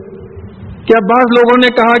سمجھیے کہ اب بعض لوگوں نے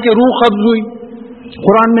کہا کہ روح قبض ہوئی,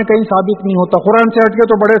 قرآن میں کہیں ثابت نہیں ہوتا. قرآن سے ہٹ کے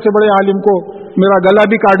تو بڑے سے بڑے عالم کو میرا گلا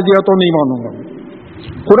بھی کاٹ دیا تو نہیں مانوں گا.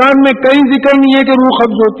 قرآن میں کہیں ذکر نہیں ہے کہ روح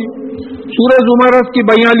قبض ہوتی. سورہ زمرہ کی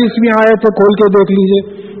 42ویں آیت ہے, کھول کے دیکھ لیجئے.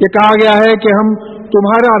 یہ کہا گیا ہے کہ ہم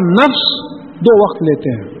تمہارا نفس 2 وقت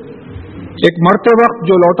لیتے ہیں, ایک مرتے وقت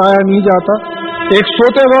جو لوٹایا نہیں جاتا, ایک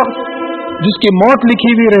سوتے وقت جس کی موت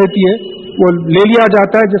لکھی ہوئی رہتی ہے وہ لے لیا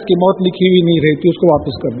جاتا ہے, جس کی موت لکھی ہوئی نہیں رہتی اس کو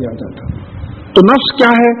واپس کر دیا جاتا ہے. تو نفس کیا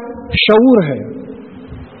ہے؟ شعور ہے,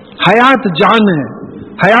 حیات, جان ہے.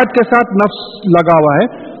 حیات کے ساتھ نفس لگا ہوا ہے.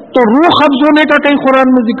 تو روح قبض ہونے کا کہیں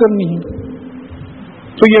قرآن میں ذکر نہیں ہے.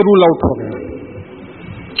 تو یہ رول آؤٹ ہو گیا.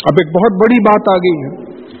 اب ایک بہت بڑی بات آ گئی ہے.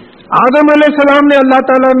 آدم علیہ السلام نے, اللہ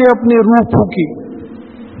تعالیٰ نے اپنی روح پھونکی,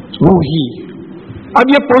 روحی.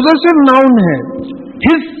 اب یہ پوزیسو ناؤن ہے,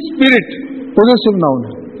 ہز اسپرٹ پوزیسو ناؤن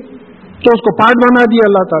ہے, تو اس کو پارٹ بنا دیا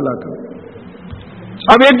اللہ تعالیٰ کا.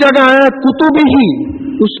 اب ایک جگہ ہے کتب ہی,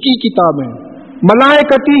 اس کی کتابیں,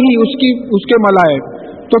 ملائکتی ہی, اس کے ملائک.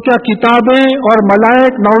 تو کیا کتابیں اور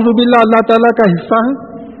ملائک نعوذ باللہ اللہ تعالیٰ کا حصہ ہیں؟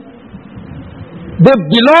 دے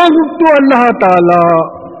بلانگ ٹو اللہ تعالیٰ.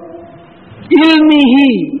 علمی ہی,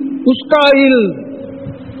 اس کا علم.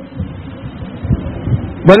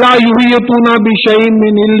 وَلَا يُحِيطُونَ بِشَيْءٍ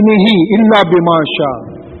مِّنْ عِلْمِهِ إِلَّا بِمَا شَاءَ.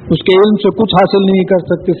 اس کے علم سے کچھ حاصل نہیں کر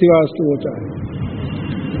سکتے سوائے اس کے وہ چاہے.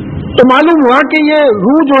 تو معلوم ہوا کہ یہ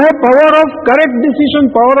روح جو ہے power of correct decision,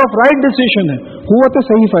 power of right decision ہے, قوت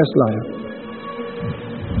صحیح فیصلہ ہے.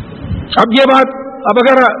 اب یہ بات, اب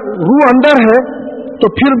اگر روح اندر ہے تو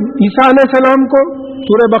پھر عیسیٰ علیہ السلام کو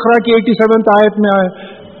سورہ بقرہ کی 87 آیت میں آئے,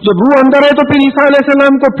 جب روح اندر ہے تو پھر عیسیٰ علیہ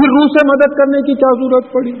السلام کو پھر روح سے مدد کرنے کی کیا ضرورت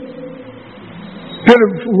پڑی؟ پھر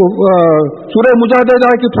سورہ مجادلہ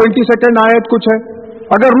کی 22 آیت کچھ ہے,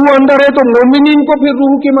 اگر روح اندر ہے تو مومنین کو پھر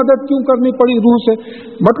روح کی مدد کیوں کرنی پڑی روح سے؟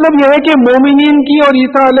 مطلب یہ ہے کہ مومنین کی اور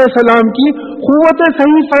عیسیٰ علیہ السلام کی قوت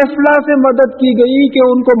صحیح فیصلہ سے مدد کی گئی, کہ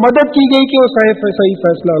ان کو مدد کی گئی کہ وہ صحیح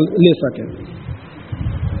فیصلہ لے سکیں.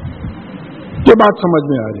 یہ بات سمجھ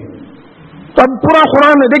میں آ رہی. تب پورا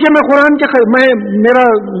قرآن ہے. دیکھیے میں میرا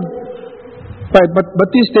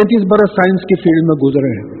 32-33 برس سائنس کی فیلڈ میں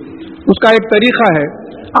گزرے ہیں. اس کا ایک طریقہ ہے,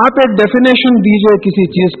 آپ ایک ڈیفینیشن دیجئے کسی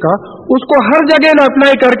چیز کا, اس کو ہر جگہ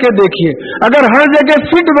اپلائی کر کے دیکھیے. اگر ہر جگہ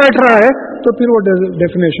فٹ بیٹھ رہا ہے تو پھر وہ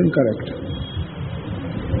ڈیفینیشن کریکٹ ہے.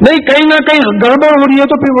 نہیں, کہیں نہ کہیں گڑبڑ ہو رہی ہے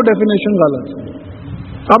تو پھر وہ ڈیفینیشن غلط ہے.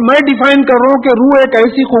 اب میں ڈیفائن کر رہا ہوں کہ روح ایک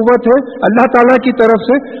ایسی قوت ہے اللہ تعالیٰ کی طرف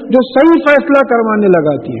سے جو صحیح فیصلہ کروانے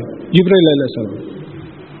لگاتی ہے. جبرائیل علیہ السلام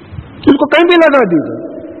اس کو کہیں بھی لگا دیجیے.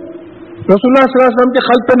 رسول اللہ صلی اللہ علیہ وسلم کے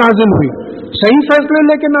خلق پہ نازل ہوئی, صحیح فیصلے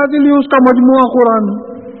لے کے نازل ہوئی, اس کا مجموعہ قرآن.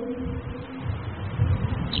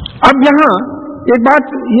 اب یہاں ایک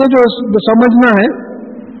بات یہ جو سمجھنا ہے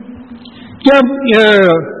کہ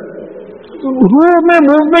روح میں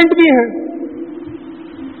موومنٹ بھی ہے.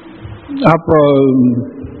 آپ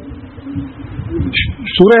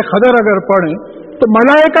سورہ قدر اگر پڑھیں تو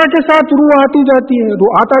ملائکہ کے ساتھ روح آتی جاتی ہے,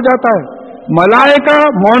 روح آتا جاتا ہے. ملائکہ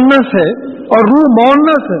مؤنث ہے اور روح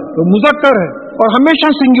مؤنث ہے, تو مذکر ہے اور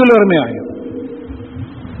ہمیشہ سنگولر میں آئے.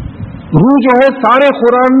 روح جو ہے سارے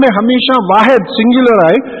قرآن میں ہمیشہ واحد سنگولر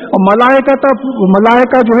آئے, اور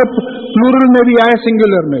ملائکہ جو ہے پلورل میں بھی آئے,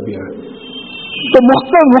 سنگولر میں بھی آئے. تو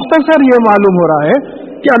مختصر یہ معلوم ہو رہا ہے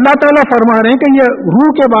کہ اللہ تعالیٰ فرما رہے ہیں کہ یہ روح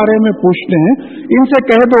کے بارے میں پوچھتے ہیں, ان سے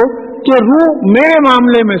کہہ دو کہ روح میرے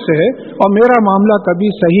معاملے میں سے ہے اور میرا معاملہ کبھی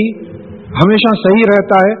ہمیشہ صحیح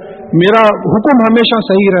رہتا ہے, میرا حکم ہمیشہ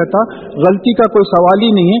صحیح رہتا, غلطی کا کوئی سوال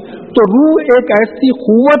ہی نہیں ہے. تو روح ایک ایسی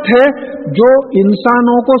قوت ہے جو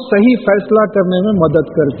انسانوں کو صحیح فیصلہ کرنے میں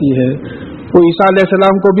مدد کرتی ہے. وہ عیسیٰ علیہ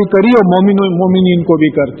السلام کو بھی کری اور مومنین کو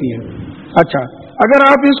بھی کرتی ہے. اچھا, اگر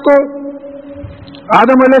آپ اس کو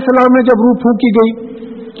آدم علیہ السلام نے جب روح پھونکی گئی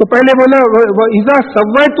تو پہلے بولا اذا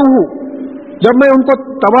سویتہ, جب میں ان کو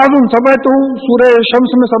توازن سویتہ سورہ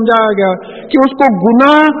شمس میں سمجھایا گیا کہ اس کو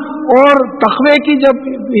گناہ اور تقوی کی جب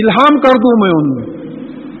الہام کر دوں, میں ان میں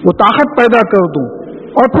وہ طاقت پیدا کر دوں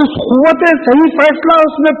اور پھر قوت صحیح فیصلہ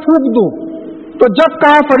اس میں پھونک دوں, تو جب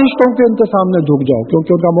کہا فرشتوں کے ان کے سامنے جھک جاؤ,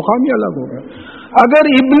 کیونکہ ان کا مقام ہی الگ ہوگا.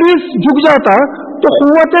 اگر ابلیس جھک جاتا تو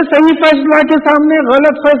قوت صحیح فیصلہ کے سامنے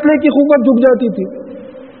غلط فیصلے کی قوت جھک جاتی تھی,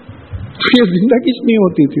 یہ زندگی نہیں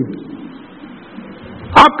ہوتی تھی.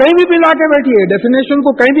 آپ کہیں بھی لا کے بیٹھیے, ڈیفینیشن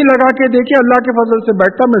کو کہیں بھی لگا کے دیکھیے, اللہ کے فضل سے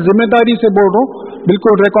بیٹھتا. میں ذمہ داری سے بول رہا ہوں,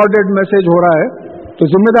 بالکل ریکارڈڈ میسج ہو رہا ہے, تو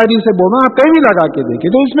ذمہ داری سے بول رہا ہوں, آپ کہیں بھی لگا کے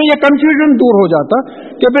دیکھیے. تو اس میں یہ کنفیوژن دور ہو جاتا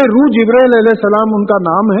کہ بھئی روح جبرائیل علیہ السلام ان کا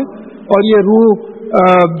نام ہے, اور یہ روح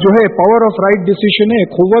جو ہے پاور آف رائٹ ڈیسیشن ہے,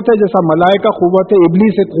 ایک قوت ہے, جیسا ملائکہ قوت ہے,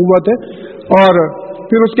 ابلیس ایک قوت ہے. اور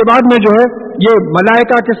پھر اس کے بعد میں جو ہے یہ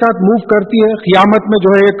ملائکہ کے ساتھ موو کرتی ہے, قیامت میں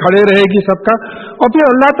جو ہے یہ کھڑے رہے گی سب کا. اور پھر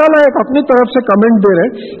اللہ تعالیٰ ایک اپنی طرف سے کمنٹ دے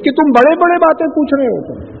رہے کہ تم بڑے بڑے باتیں پوچھ رہے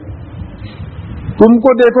ہو, تم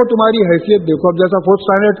کو دیکھو, تمہاری حیثیت دیکھو. اب جیسا 4th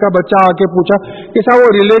اسٹینڈرڈ کا بچہ آ کے پوچھا کہ صاحب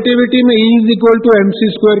وہ ریلیٹیوٹی میں E=mc²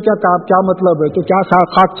 کیا مطلب ہے, تو کیا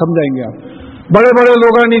خاک سمجھائیں گے آپ؟ بڑے بڑے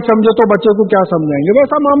لوگ نہیں سمجھے تو بچے کو کیا سمجھائیں گے؟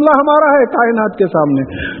 ویسا معاملہ ہمارا ہے کائنات کے سامنے.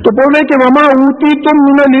 تو بولے کہ وما اوتیتم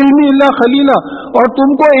من العلم الا قلیلا, اور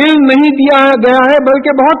تم کو علم نہیں دیا گیا ہے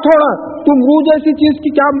بلکہ بہت تھوڑا. تم روح جیسی چیز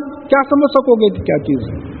کی کیا سمجھ سکو گے کہ کیا چیز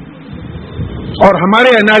ہے؟ اور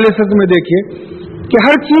ہمارے انالیسس میں دیکھیے کہ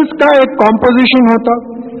ہر چیز کا ایک کمپوزیشن ہوتا,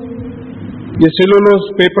 یہ سیلولوز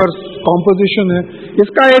پیپرز کمپوزیشن ہے,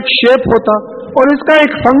 اس کا ایک شیپ ہوتا اور اس کا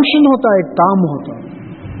ایک فنکشن ہوتا, ایک کام ہوتا.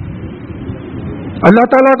 اللہ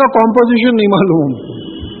تعالیٰ کا کمپوزیشن نہیں معلوم,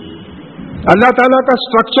 اللہ تعالیٰ کا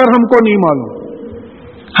اسٹرکچر ہم کو نہیں معلوم.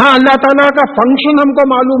 ہاں, اللہ تعالیٰ کا فنکشن ہم کو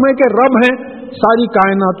معلوم ہے کہ رب ہیں, ساری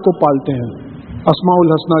کائنات کو پالتے ہیں, اسماء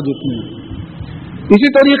الحسنہ جتنے ہیں. اسی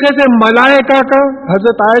طریقے سے ملائکہ کا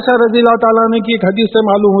حضرت عائشہ رضی اللہ تعالیٰ نے کی ایک حدیث سے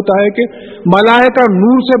معلوم ہوتا ہے کہ ملائکہ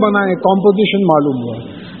نور سے بنا ہے, کمپوزیشن معلوم ہوا,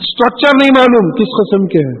 اسٹرکچر نہیں معلوم کس قسم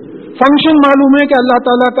کے ہے. فنکشن معلوم ہے کہ اللہ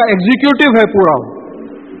تعالیٰ کا ایگزیکیوٹو ہے,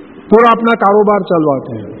 پورا اپنا کاروبار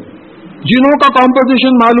چلواتے ہیں. جنہوں کا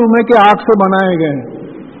کمپوزیشن معلوم ہے کہ آگ سے بنائے گئے ہیں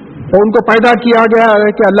اور ان کو پیدا کیا گیا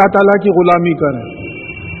ہے کہ اللہ تعالیٰ کی غلامی کریں.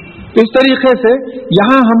 اس طریقے سے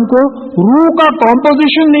یہاں ہم کو روح کا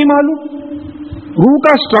کمپوزیشن نہیں معلوم, روح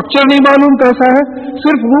کا اسٹرکچر نہیں معلوم کیسا ہے,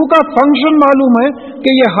 صرف روح کا فنکشن معلوم ہے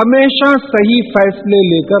کہ یہ ہمیشہ صحیح فیصلے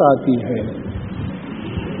لے کر آتی ہے.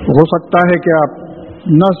 ہو سکتا ہے کہ آپ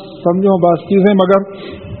نہ سمجھو بعض چیزیں, مگر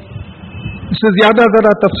اس سے زیادہ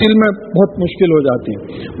ذرا تفصیل میں بہت مشکل ہو جاتی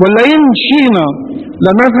ہے. وَلَئِنْ شِئْنَا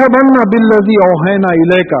لَنَذْهَبَنَّ بِالَّذِي أَوْحَيْنَا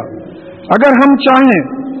إِلَيْكَ, اگر ہم چاہیں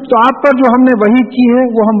تو آپ پر جو ہم نے وحی کی ہے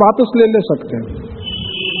وہ ہم واپس لے سکتے ہیں.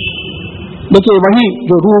 دیکھیے وحی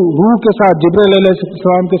جو روح کے ساتھ, جبرائیل علیہ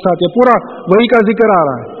السلام کے ساتھ یہ پورا وحی کا ذکر آ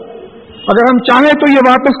رہا ہے. اگر ہم چاہیں تو یہ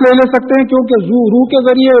واپس لے سکتے ہیں, کیونکہ روح کے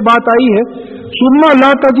ذریعے یہ بات آئی ہے ثم لا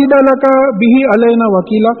تجد لك به علينا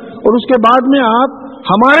وکیلا, اور اس کے بعد میں آپ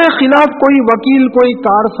ہمارے خلاف کوئی وکیل, کوئی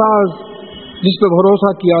کارساز جس پہ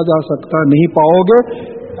بھروسہ کیا جا سکتا نہیں پاؤ گے.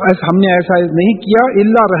 ہم نے ایسا نہیں کیا,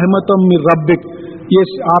 الا رحمتا من ربک,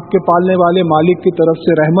 یہ آپ کے پالنے والے مالک کی طرف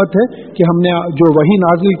سے رحمت ہے کہ ہم نے جو وحی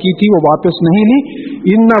نازل کی تھی وہ واپس نہیں لی.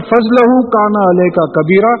 ان فضلہ کان علیک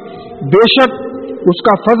کبیرہ, بے شک اس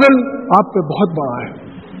کا فضل آپ پہ بہت بڑا ہے.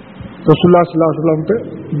 رسول اللہ صلی اللہ علیہ وسلم پہ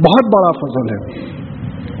بہت بڑا فضل ہے.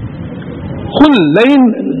 قل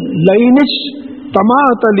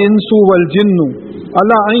तमात अल-इंसु वल-जिन्नु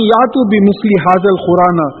अला अन यातू बिमिस्ली हाज़ल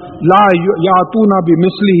क़ुरान ला यातूना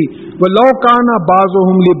बिमिस्लिही वलौ काना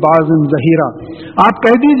बाज़ुहुम लिबाज़िन ज़हीरा। आप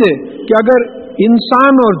कह दीजिए कि अगर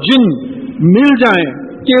इंसान और जिन मिल जाएं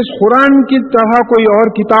कि इस कुरान की तरह कोई और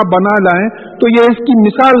किताब बना लाएं तो ये इसकी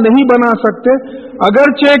मिसाल नहीं बना सकते,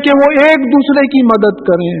 अगरचे कि वो एक दूसरे की मदद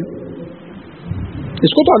करें।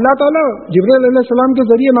 इसको तो अल्लाह ताला जिब्रील अलैहिस्सलाम के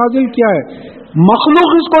जरिए नाजिल किया है,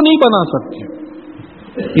 मखलूक इसको नहीं बना सकते।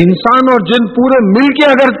 इंसान और जिन पूरे मिलके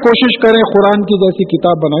अगर कोशिश करें कुरान की जैसी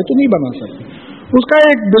किताब बनाए तो नहीं बना सकते। उसका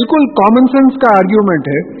एक बिल्कुल कॉमन सेंस का आर्ग्यूमेंट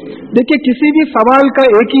है। देखिए, किसी भी सवाल का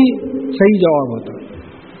एक ही सही जवाब होता है।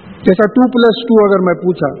 जैसा 2+2 अगर मैं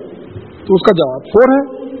पूछा तो उसका जवाब 4 है।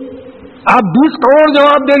 आप 20 करोड़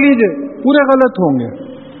जवाब दे लीजिए, पूरे गलत होंगे।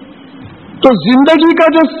 तो जिंदगी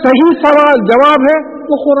का जो सही सवाल जवाब है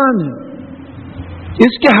वो कुरान है।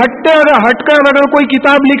 इसके हटकर अगर कोई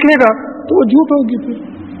किताब लिखेगा तो वो झूठ होगी फिर।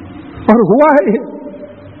 और हुआ है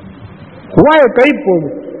कई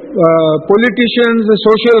पॉलिटिशियंस,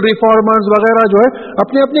 सोशल रिफॉर्मर्स वगैरह जो है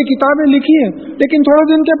अपने अपने किताबें लिखी हैं, लेकिन थोड़े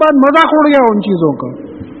दिन के बाद मजाक उड़ गया उन चीजों का।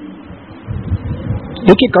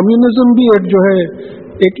 देखिए, कम्युनिज्म भी एक जो है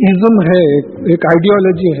एक इज्म है, एक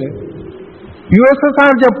आइडियोलॉजी है।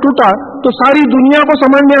 यूएसएसआर जब टूटा तो सारी दुनिया को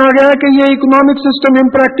समझ में आ गया कि ये इकोनॉमिक सिस्टम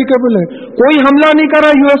इम्प्रैक्टिकेबल है। कोई हमला नहीं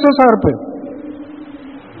करा यूएसएसआर पे,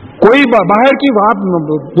 कोई बाहर की बात,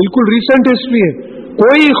 बिल्कुल रिसेंट हिस्ट्री है,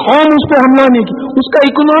 कोई कौम उस पर हमला नहीं की, उसका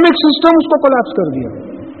इकोनॉमिक सिस्टम उसको कोलैप्स कर दिया।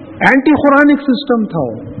 एंटी कुरानिक सिस्टम था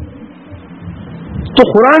वो। तो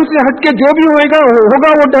कुरान से हटके जो भी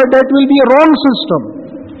होगा वो that will be a wrong system.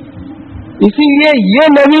 इसीलिए ये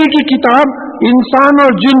नबी की किताब इंसान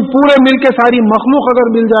और जिन पूरे मिलके सारी मखलूक अगर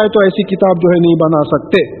मिल जाए तो ऐसी किताब जो है नहीं बना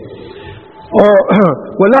सकते। और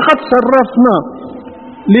वलक़द सर्रफ़ना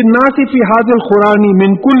लिन्नासी फी हाज़िल क़ुरानी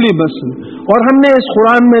मिन कुल्ली मसल, और हमने इस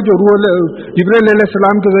कुरान में जो जिब्रील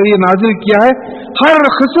अलैहिस्सलाम के जरिए नाजिल किया है हर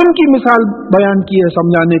किस्म की मिसाल बयान की है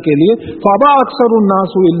समझाने के लिए। फ़अबा अक्सरुन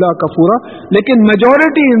नासु इल्ला कफूरा, लेकिन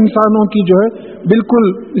मेजॉरिटी इंसानों की जो है बिल्कुल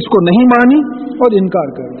इसको नहीं मानी और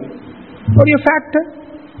इनकार कर दी। और ये फैक्ट है।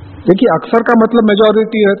 देखिए, अक्सर का मतलब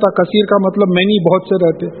मेजॉरिटी रहता, कसीर का मतलब मैनी, बहुत से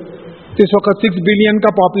रहते। तो इस वक्त 6 बिलियन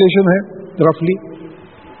का पॉपुलेशन है रफली,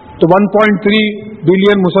 तो 1.3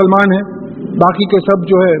 बिलियन मुसलमान है, बाकी के सब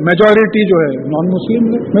जो है मेजॉरिटी जो है नॉन मुस्लिम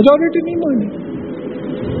है, मेजॉरिटी नहीं मानी।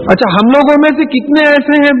 अच्छा, हम लोगों में से कितने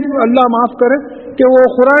ऐसे हैं, अल्लाह माफ करे, कि वो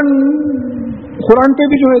कुरान पे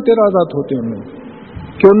भी जो है एतराज़ात होते हैं उनमें,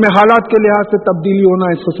 कि उनमें हालात के लिहाज से तब्दीली होना,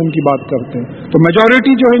 इस किस्म की बात करते हैं। तो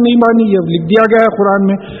मेजॉरिटी जो है नहीं मानी, ये लिख दिया गया है कुरान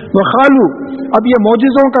में। वखालू, अब ये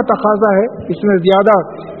मौजिज़ों का तकाजा है, इसमें ज्यादा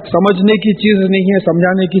समझने की चीज नहीं है,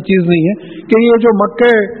 समझाने की चीज नहीं है, कि ये जो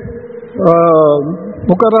मक्के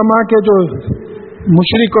मुकर्रमा के जो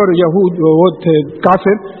मुशरिक और यहूद वो थे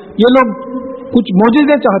काफिर, ये लोग कुछ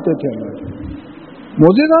मौजिज़े चाहते थे।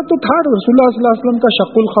 मौजिज़ा तो था, रसूलुल्लाह सल्लल्लाहु अलैहि वसल्लम का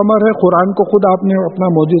शक्कुल क़मर है, कुरान को खुद आपने अपना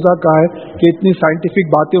मौजिज़ा कहा है कि इतनी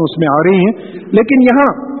साइंटिफिक बातें उसमें आ रही हैं। लेकिन यहाँ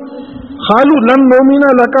खालू लन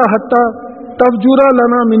मोमिना लका हत्ता तफजुरा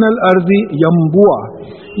लना मिनल अर्जी यम्बुआ,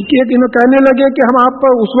 इन्हें कहने लगे कि हम आप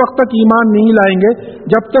पर उस वक्त तक ईमान नहीं लाएंगे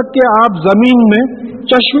जब तक कि आप जमीन में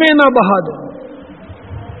चश्मे न बहा दें,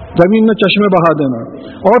 जमीन में चश्मे बहा देना।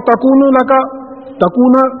 और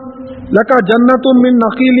तकूना लका जन्नतुम मिन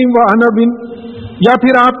नखीलिन व अनबिन, या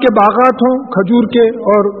फिर आपके बागात हों खजूर के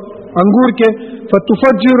और अंगूर के,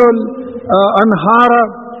 फतुफज्जिरुल अनहारा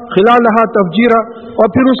खिलालहा तफजीरा, और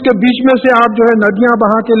फिर उसके बीच में से आप जो है नदियां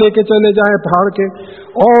बहा के लेके चले जाएं पहाड़ के।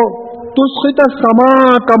 और तुस्खित समा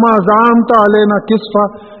कमा ज़ामता अलैना किस्फा,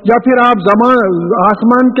 या फिर आप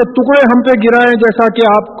आसमान के टुकड़े हम पे गिराएं जैसा कि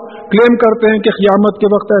आप क्लेम करते हैं कि क़ियामत के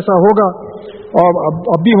वक्त ऐसा होगा, और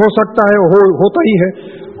अब भी हो सकता है, होता ही है।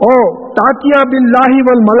 और ताकिया बिल्लाहि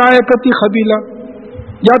वल मलाइकति खबीला,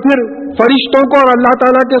 या फिर फरिश्तों को और अल्लाह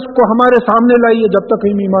ताला के को हमारे सामने लाइए जब तक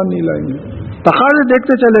हम ईमान नहीं लाएंगे, तखाज़े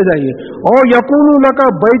देखते चले जाइए। और यकूनु लका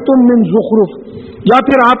बैतुम मिन ज़ुखरुफ, या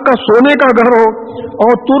फिर आपका सोने का घर हो।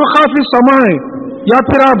 और तुरखा फी समाए, या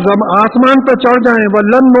फिर आप आसमान पर चढ़ जाएं।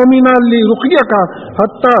 वल्लन मोमिना ली रुक़िया का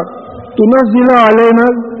हत्ता तुनज़्ज़िला अलैना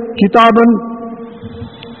किताबन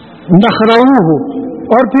नक़रऊहु,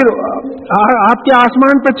 और फिर आपके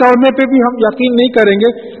आसमान पे चढ़ने पे भी हम यकीन नहीं करेंगे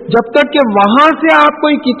जब तक कि वहां से आप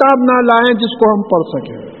कोई किताब ना लाएं जिसको हम पढ़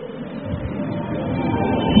सकें।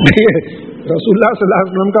 रसूलुल्लाह सल्लल्लाहु अलैहि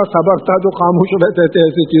वसल्लम का सबक था जो खामोश रहते थे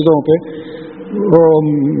ऐसी चीजों पे।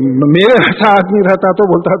 मेरे ऐसा आदमी रहता तो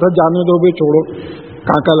बोलता था जाने दो भी, छोड़ो,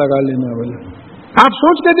 काका लगा लेना। बोले आप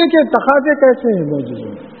सोच के देखिए तकाजे कैसे हैं मौजूद।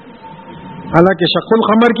 حالانکہ شق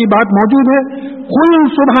القمر کی بات موجود ہے. قل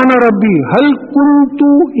سبحان ربی ہل کنت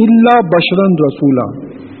الا بشرا رسولا.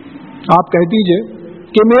 آپ کہہ دیجئے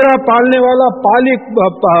کہ میرا پالنے والا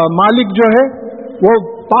مالک جو ہے وہ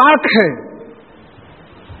پاک ہے،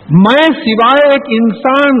 میں سوائے ایک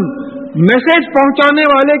انسان میسج پہنچانے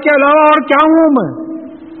والے کے علاوہ اور کیا ہوں میں؟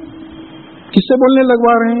 کس سے بولنے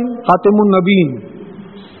لگوا رہے ہیں؟ خاتم النبیین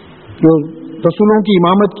جو رسولوں کی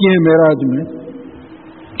امامت کی ہے معراج میں،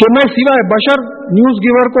 کہ میں سوائے بشر، نیوز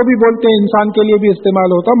گیور کو بھی بولتے ہیں، انسان کے لیے بھی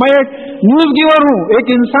استعمال ہوتا، میں ایک نیوز گیور ہوں،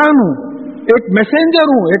 ایک انسان ہوں، ایک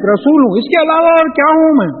میسنجر ہوں، ایک رسول ہوں، اس کے علاوہ اور کیا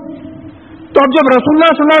ہوں میں؟ تو اب جب رسول اللہ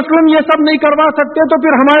صلی اللہ علیہ وسلم یہ سب نہیں کروا سکتے تو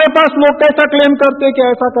پھر ہمارے پاس لوگ کیسا کلیم کرتے کہ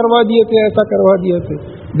ایسا کروا دیے تھے، ایسا کروا دیے تھے؟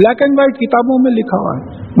 بلیک اینڈ وائٹ کتابوں میں لکھا ہوا ہے،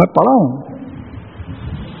 میں پڑھا ہوں.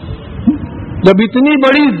 جب اتنی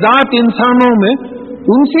بڑی ذات انسانوں میں،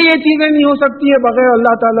 ان سے یہ چیزیں نہیں ہو سکتی ہے بغیر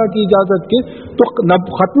اللہ تعالیٰ کی اجازت کے، تو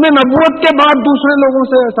ختم نبوت کے بعد دوسرے لوگوں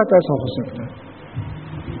سے ایسا کیسا ہو سکتا ہے؟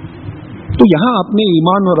 تو یہاں اپنے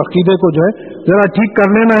ایمان اور عقیدے کو جو ہے ذرا ٹھیک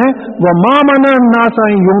کر لینا ہے. وَمَا مَنَعَ النَّاسَ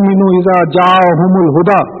أَن يُؤْمِنُوا إِذَا جَاءَهُمُ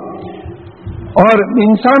الْهُدَىٰ، اور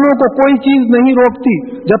انسانوں کو کوئی چیز نہیں روکتی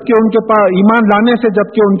جبکہ ان کے پاس ایمان لانے سے،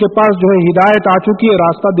 جبکہ ان کے پاس جو ہے ہدایت آ چکی ہے،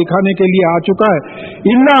 راستہ دکھانے کے لیے آ چکا ہے.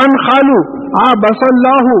 إِلَّا أَنْ قَالُوا بَعَثَ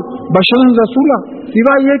اللَّهُ بَشَرًا رَسُولًا،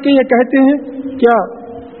 سوائے یہ کہ یہ کہتے ہیں کیا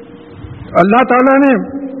اللہ تعالیٰ نے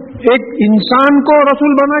ایک انسان کو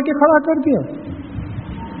رسول بنا کے کھڑا کر دیا،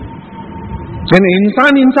 یعنی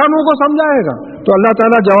انسان انسانوں کو سمجھائے گا؟ تو اللہ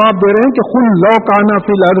تعالیٰ جواب دے رہے ہیں کہ قُل لَوْ كَانَ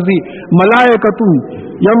فِي الْأَرْضِ مَلَائِكَةٌ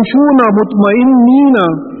يَمْشُونَ مُطْمَئِنِّينَ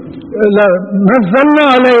نَزَّلْنَا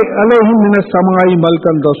عَلَيْهِم مِّنَ السَّمَاءِ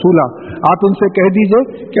مَلَكًا رَسُولًا. آپ ان سے کہہ دیجئے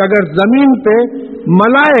کہ اگر زمین پہ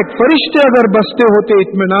ملائک فرشتے اگر بستے ہوتے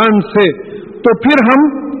اطمینان سے تو پھر ہم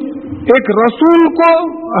ایک رسول کو،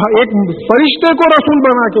 ایک فرشتے کو رسول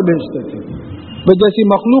بنا کے بھیجتے تھے. بس جیسی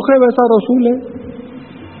مخلوق ہے ویسا رسول ہے.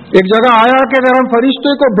 ایک جگہ آیا کہ اگر ہم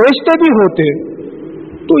فرشتے کو بھیجتے بھی ہوتے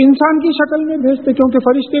تو انسان کی شکل میں بھیجتے، کیونکہ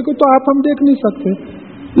فرشتے کو تو آپ ہم دیکھ نہیں سکتے.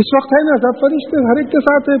 اس وقت ہے نا سب فرشتے ہر ایک کے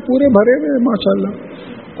ساتھ ہیں، پورے بھرے ہوئے ہیں ماشاءاللہ.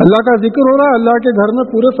 اللہ کا ذکر ہو رہا ہے، اللہ کے گھر میں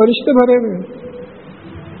پورے فرشتے بھرے ہوئے ہیں.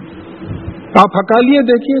 آپ ہکالیے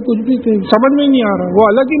دیکھیے، کچھ بھی سمجھ میں نہیں آ رہا، وہ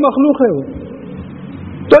الگ ہی مخلوق ہے وہ.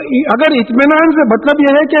 تو اگر اطمینان سے مطلب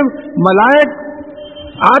یہ ہے کہ ملائک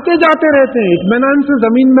آتے جاتے رہتے ہیں، اطمینان سے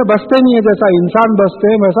زمین میں بستے نہیں ہے، جیسا انسان بستے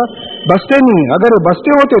ہیں ویسا بستے نہیں ہے. اگر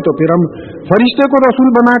بستے ہوتے تو پھر ہم فرشتے کو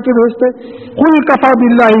رسول بنا کے بھیجتے. قُلْ كَفَىٰ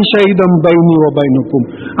بِاللَّهِ شَهِيدًا بَيْنِي وَبَيْنَكُمْ،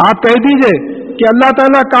 آپ کہہ دیجئے کہ اللہ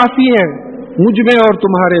تعالیٰ کافی ہے مجھ میں اور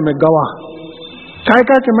تمہارے میں گواہ.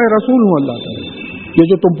 کہا کہ میں رسول ہوں اللہ تعالیٰ. یہ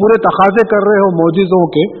جو تم پورے تقاضے کر رہے ہو معجزوں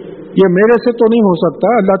کے، یہ میرے سے تو نہیں ہو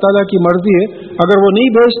سکتا، اللہ تعالیٰ کی مرضی ہے. اگر وہ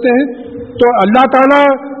نہیں بھیجتے ہیں تو اللہ تعالیٰ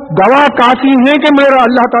گواہ کافی ہے کہ میرا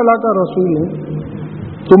اللہ تعالیٰ کا رسول ہوں.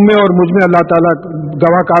 تم میں اور مجھ میں اللہ تعالیٰ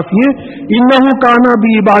گواہ کافی ہے. انہ کان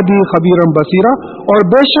بعبادی خبیرا بصیرا، اور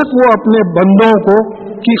بے شک وہ اپنے بندوں کو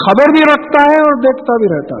کی خبر بھی رکھتا ہے اور دیکھتا بھی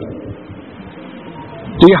رہتا ہے.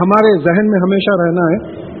 تو یہ ہمارے ذہن میں ہمیشہ رہنا ہے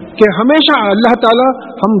کہ ہمیشہ اللہ تعالیٰ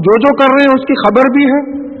ہم جو کر رہے ہیں اس کی خبر بھی ہے،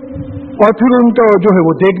 اور پھر ان کو جو ہے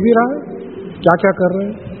وہ دیکھ بھی رہا ہے کیا کیا کر رہے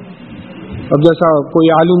ہیں. اب جیسا کوئی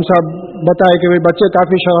عالم صاحب بتائے کہ بھئی بچے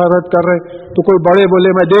کافی شرارت کر رہے ہیں، تو کوئی بڑے بولے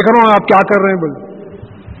میں دیکھ رہا ہوں آپ کیا کر رہے ہیں بولے،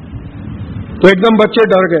 تو ایک دم بچے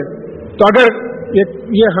ڈر گئے. تو اگر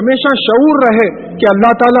یہ ہمیشہ شعور رہے کہ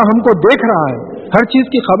اللہ تعالیٰ ہم کو دیکھ رہا ہے، ہر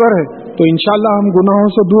چیز کی خبر ہے، تو انشاءاللہ ہم گناہوں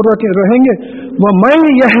سے دور رہیں گے. وَمَن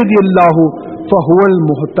يَهْدِ اللَّهُ فَهُوَ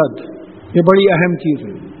الْمُهْتَدِ، یہ بڑی اہم چیز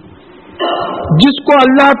ہے. جس کو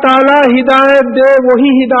اللہ تعالیٰ ہدایت دے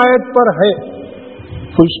وہی ہدایت پر ہے،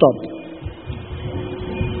 فل سٹاپ.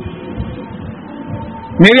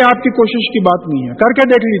 میری آپ کی کوشش کی بات نہیں ہے، کر کے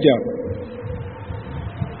دیکھ لیجیے آپ.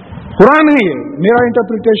 قرآن ہے یہ، میرا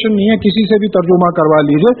انٹرپریٹیشن نہیں ہے، کسی سے بھی ترجمہ کروا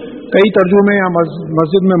لیجیے، کئی ترجمے یا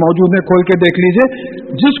مسجد میں موجود ہیں، کھول کے دیکھ لیجیے.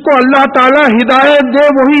 جس کو اللہ تعالیٰ ہدایت دے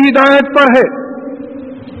وہی ہدایت پر ہے.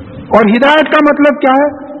 اور ہدایت کا مطلب کیا ہے؟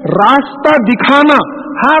 راستہ دکھانا،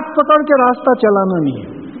 ہاتھ پکڑ کے راستہ چلانا نہیں ہے.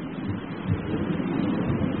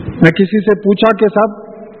 میں کسی سے پوچھا کہ صاحب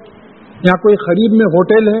یہاں کوئی قریب میں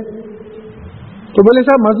ہوٹل ہے، تو بولے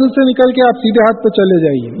صاحب مسجد سے نکل کے آپ سیدھے ہاتھ پہ چلے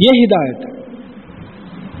جائیے. یہ ہدایت ہے.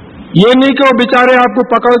 یہ نہیں کہ وہ بیچارے آپ کو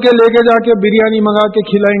پکڑ کے لے کے جا کے بریانی منگا کے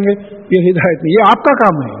کھلائیں گے، یہ ہدایت نہیں، یہ آپ کا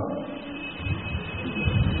کام ہے.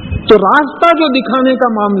 تو راستہ جو دکھانے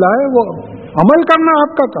کا معاملہ ہے وہ عمل کرنا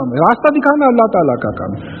آپ کا کام ہے، راستہ دکھانا اللہ تعالیٰ کا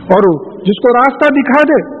کام ہے. اور جس کو راستہ دکھا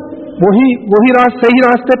دے وہی صحیح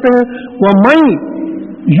راستے پہ ہے. وَمَن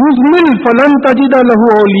يُضْلِلْ فَلَن تَجِدَ لَهُ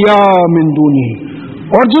أَوْلِيَاءَ مِن دُونِهِ،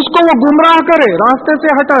 اور جس کو وہ گمراہ کرے، راستے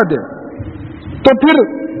سے ہٹا دے، تو پھر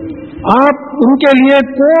آپ ان کے لیے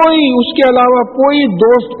کوئی اس کے علاوہ کوئی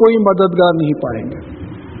دوست کوئی مددگار نہیں پائیں گے.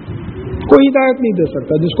 کوئی ہدایت نہیں دے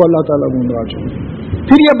سکتا جس کو اللہ تعالیٰ گمراہ چھوڑے.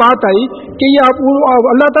 پھر یہ بات آئی کہ یہ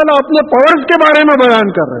اللہ تعالیٰ اپنے پاورز کے بارے میں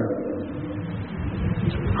بیان کر رہے ہیں,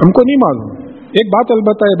 ہم کو نہیں معلوم. ایک بات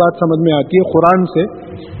البتہ یہ بات سمجھ میں آتی ہے قرآن سے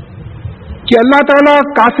کہ اللہ تعالیٰ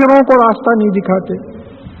کافروں کو راستہ نہیں دکھاتے,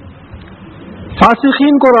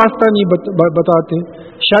 فاسقین کو راستہ نہیں بتاتے,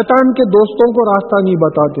 شیطان کے دوستوں کو راستہ نہیں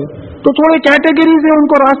بتاتے, تو تھوڑے کیٹیگریز ہیں ان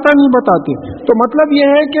کو راستہ نہیں بتاتے. تو مطلب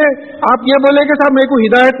یہ ہے کہ آپ یہ بولے کہ صاحب میرے کو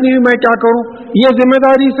ہدایت نہیں, میں کیا کروں, یہ ذمہ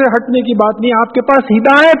داری سے ہٹنے کی بات نہیں. آپ کے پاس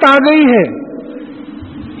ہدایت آ گئی ہے,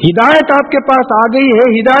 ہدایت آپ کے پاس آ گئی ہے.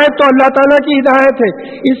 ہدایت تو اللہ تعالیٰ کی ہدایت ہے,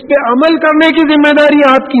 اس پہ عمل کرنے کی ذمہ داری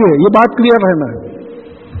آپ کی ہے. یہ بات کلیئر رہنا ہے.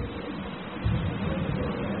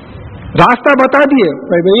 راستہ بتا دیے,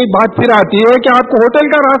 یہی بات پھر آتی ہے کہ آپ کو ہوٹل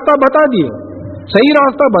کا راستہ بتا دیے, صحیح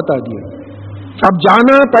راستہ بتا دیے, اب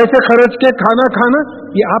جانا, پیسے خرچ کے کھانا کھانا,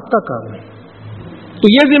 یہ آپ کا کام ہے.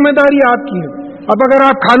 تو یہ ذمہ داری آپ کی ہے. اب اگر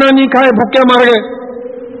آپ کھانا نہیں کھائے, بھوکے مر گئے,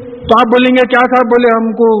 تو آپ بولیں گے کیا صاحب بولے ہم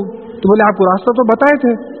کو, تو بولے آپ کو راستہ تو بتائے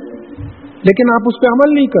تھے لیکن آپ اس پہ عمل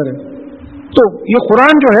نہیں کریں. تو یہ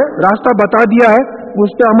قرآن جو ہے راستہ بتا دیا ہے,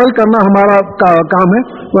 اس پہ عمل کرنا ہمارا کام ہے.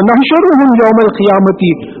 وَنَحْشُرُهُمْ يَوْمَ الْقِيَامَةِ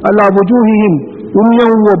عَلَىٰ وُجُوهِهِمْ عُمْيًا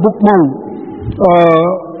وَبُكْمًا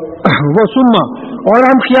وَصُمًّا, اور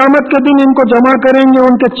ہم قیامت کے دن ان کو جمع کریں گے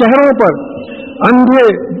ان کے چہروں پر, اندھے,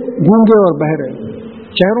 گونگے اور بہرے,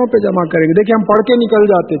 چہروں پہ جمع کریں گے. دیکھیں ہم پڑھ کے نکل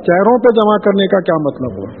جاتے, چہروں پہ جمع کرنے کا کیا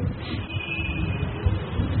مطلب ہوا,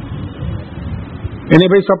 یعنی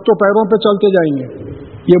بھائی سب تو پیروں پہ چلتے جائیں گے,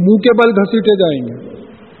 یہ منہ کے بل گھسیٹے جائیں گے.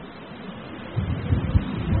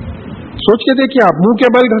 سوچ کے دیکھیے آپ, منہ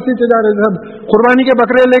کے بل گھسیٹے جا رہے ہیں. قربانی کے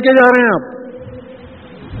بکرے لے کے جا رہے ہیں آپ,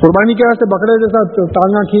 قربانی کے واسطے بکرے جیسا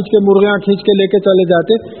ٹانگاں کھینچ کے, مرغیاں کھینچ کے لے کے چلے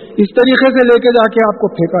جاتے, اس طریقے سے لے کے جا کے آپ کو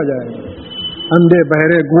پھینکا جائے گا. اندھے,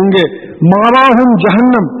 بہرے, گونگے. ماواہم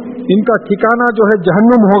جہنم, ان کا ٹھکانہ جو ہے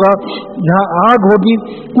جہنم ہوگا, جہاں آگ ہوگی.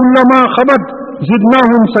 کلما خبت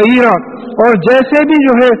زدناہم سعیرا, اور جیسے بھی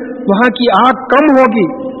جو ہے وہاں کی آگ کم ہوگی,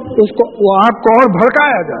 اس کو وہ آگ کو اور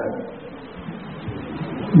بھڑکایا جائے گا.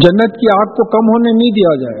 جنت کی آگ کو کم ہونے نہیں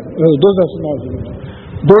دیا جائے گا,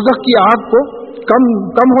 دوزخ کی آگ کو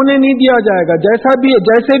کم ہونے نہیں دیا جائے گا.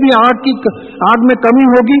 جیسے بھی آگ میں کمی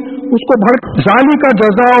ہوگی اس کو ذالک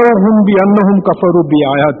جزاؤہم بانہم کفروا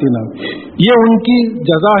بآیاتنا, یہ ان کی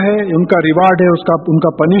جزا ہے, ان کا ریوارڈ ہے, ان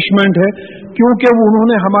کا پنشمنٹ ہے, کیونکہ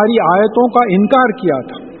انہوں نے ہماری آیتوں کا انکار کیا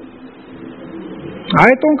تھا.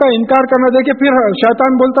 آیتوں کا انکار کرنا, دیکھیں پھر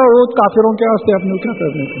شیطان بولتا ہے وہ کافروں کے واسطے اپنے کیا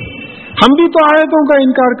کرنے کا, ہم بھی تو آیتوں کا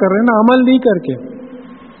انکار کر رہے ہیں نا, عمل نہیں کر کے.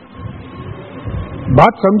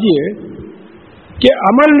 بات سمجھیے کہ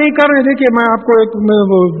عمل نہیں کر رہے. دیکھیے میں آپ کو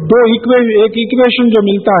ایک ایکویشن جو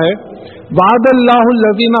ملتا ہے, وعد اللہ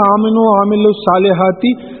الذین آمنوا وعملوا الصالحات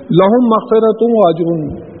لہم مغفرۃ واجر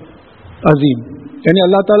عظیم, یعنی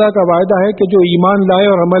اللہ تعالیٰ کا وعدہ ہے کہ جو ایمان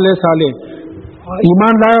لائے اور عمل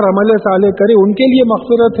صالح کرے ان کے لیے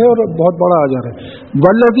مغفرت ہے اور بہت بڑا اجر ہے.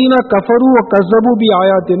 والذین کفروا وکذبوا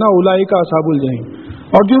بآیاتنا اولئک اصحاب الجحیم,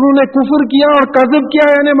 اور جنہوں نے کفر کیا اور کذب کیا,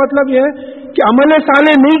 یعنی مطلب یہ ہے کہ عمل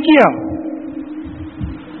صالح نہیں کیا.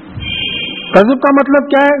 کذب کا مطلب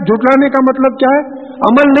کیا ہے, جھٹلانے کا مطلب کیا ہے,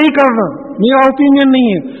 عمل نہیں کرنا, میرا اوپینین نہیں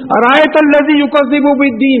ہے. ارایت الذی یکذب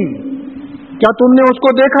بالدین, کیا تم نے اس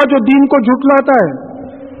کو دیکھا جو دین کو جھٹلاتا ہے.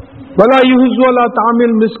 ولا یحض علی طعام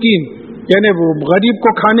المسکین, یعنی وہ غریب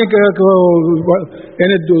کو کھانے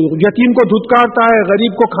یعنی یتیم کو دھتکارتا ہے,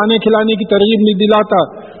 غریب کو کھانے کھلانے کی ترغیب نہیں دلاتا,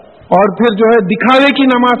 اور پھر جو ہے دکھاوے کی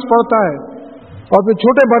نماز پڑھتا ہے, اور پھر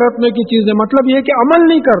چھوٹے برتنے کی چیزیں. مطلب یہ کہ عمل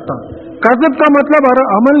نہیں کرتا. کذب کا مطلب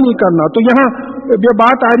عمل نہیں کرنا. تو یہاں یہ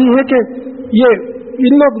بات آ رہی ہے کہ یہ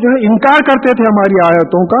ان لوگ جو ہے انکار کرتے تھے ہماری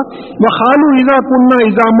آیتوں کا. وَقَالُوا إِذَا كُنَّا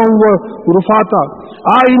عِظَامًا وَرُفَاتًا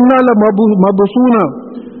أَإِنَّا لَمَبْعُوثُونَ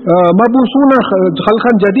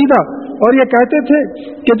خَلْقًا جَدِيدًا, اور یہ کہتے تھے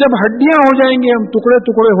کہ جب ہڈیاں ہو جائیں گے, ہم ٹکڑے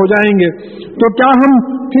ٹکڑے ہو جائیں گے, تو کیا ہم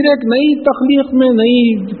پھر ایک نئی تخلیق میں, نئی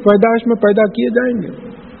پیدائش میں پیدا کیے جائیں گے.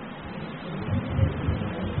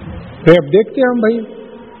 اب دیکھتے ہیں ہم بھائی,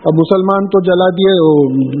 اب مسلمان تو جلا دیے,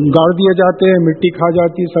 گاڑ دیے جاتے ہیں, مٹی کھا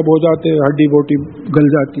جاتی, سب ہو جاتے, ہڈی بوٹی گل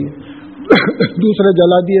جاتی ہے. دوسرے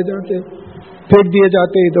جلا دیے جاتے, پھینک دیے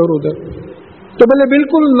جاتے ادھر ادھر. تو بولے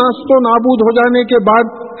بالکل نست و نابود ہو جانے کے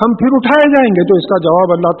بعد ہم پھر اٹھائے جائیں گے. تو اس کا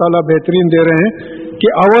جواب اللہ تعالیٰ بہترین دے رہے ہیں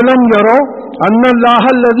کہ اولم یرو ان اللہ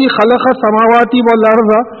الذی خلق السماوات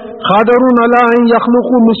والارض قادر علی ان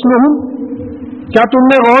یخلقوا مثلهم, کیا تم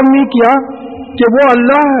نے غور نہیں کیا کہ وہ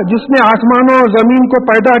اللہ جس نے آسمانوں اور زمین کو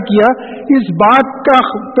پیدا کیا, اس بات کا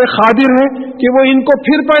پہ قادر ہے کہ وہ ان کو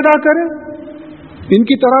پھر پیدا کرے. ان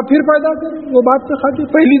کی طرح پھر پیدا کریں. وہ بات تو خاطی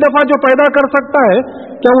پہلی دفعہ جو پیدا کر سکتا ہے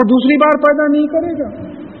کیا وہ دوسری بار پیدا نہیں کرے گا؟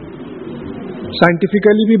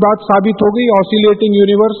 سائنٹیفکلی بھی بات ثابت ہو گئی. آسیلیٹنگ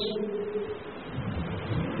یونیورس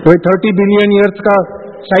کوئی 30 بلین ایئرس کا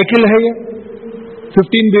سائیکل ہے. یہ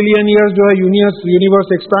 15 بلین ایئرس جو ہے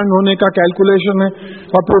یونیورس ایکسپینڈ ہونے کا کیلکولیشن ہے,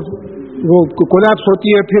 اور پھر وہ کولیپس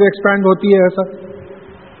ہوتی ہے پھر ایکسپینڈ ہوتی ہے. ایسا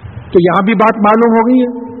تو یہاں بھی بات معلوم ہو گئی ہے.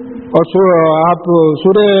 اور آپ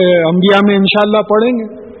سورہ انبیاء میں انشاءاللہ پڑھیں گے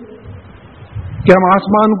کہ ہم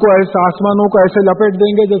آسمانوں کو ایسے لپیٹ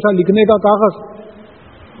دیں گے جیسا لکھنے کا کاغذ,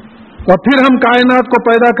 اور پھر ہم کائنات کو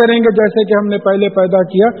پیدا کریں گے جیسے کہ ہم نے پہلے پیدا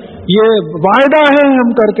کیا. یہ وعدہ ہے,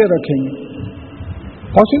 ہم کر کے رکھیں گے.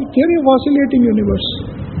 Theory of oscillating universe.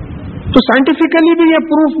 تو سائنٹیفکلی بھی یہ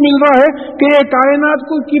پروف مل رہا ہے کہ یہ کائنات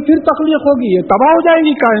کی پھر تخلیق ہوگی, یہ تباہ ہو جائے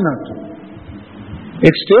گی کائنات.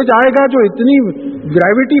 ایک سٹیج آئے گا جو اتنی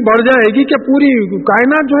گریوٹی بڑھ جائے گی کہ پوری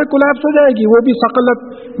کائنات جو ہے کولیپس ہو جائے گی. وہ بھی ثقلت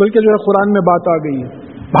بلکہ جو ہے قرآن میں بات آ گئی ہے,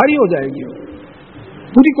 بھاری ہو جائے گی,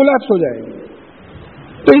 پوری کولیپس ہو جائے گی.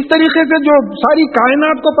 تو اس طریقے سے جو ساری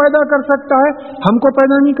کائنات کو پیدا کر سکتا ہے ہم کو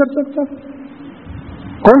پیدا نہیں کر سکتا.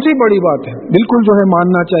 کون سی بڑی بات ہے؟ بالکل جو ہے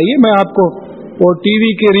ماننا چاہیے. میں آپ کو وہ ٹی وی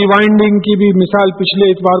کے ریوائنڈنگ کی بھی مثال پچھلے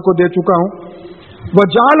اتوار کو دے چکا ہوں.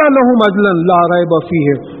 وَجَعَلَ لَهُمْ أَجْلًا لَا رَيْبَ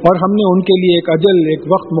فِيهِ, اور ہم نے ان کے لیے ایک اجل, ایک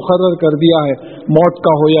وقت مقرر کر دیا ہے, موت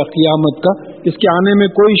کا ہو یا قیامت کا, اس کے آنے میں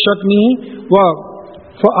کوئی شک نہیں.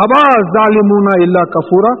 فَأَبَى الظَّالِمُونَ إِلَّا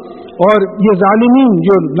كَفُورًا, اور یہ ظالمین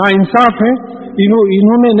جو ناانصاف ہیں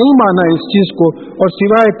انہوں نے نہیں مانا اس چیز کو, اور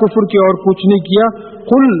سوائے کفر کے اور کچھ نہیں کیا.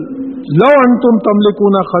 قُلْ لَوْ أَنْتُمْ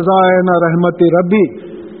تَمْلِكُونَ خَزَائِنَ رَحْمَةِ رَبِّي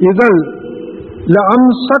إِذًا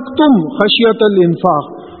لَأَمْسَكْتُمْ خَشْيَةَ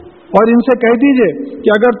الْإِنفَاقِ, اور ان سے کہہ دیجئے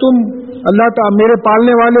کہ اگر تم اللہ تعالی میرے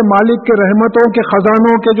پالنے والے مالک کے رحمتوں کے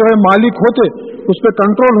خزانوں کے جو ہے مالک ہوتے, اس پہ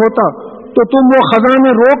کنٹرول ہوتا, تو تم وہ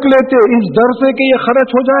خزانے روک لیتے اس ڈر سے کہ یہ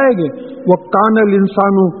خرچ ہو جائے گے. وَكَانَ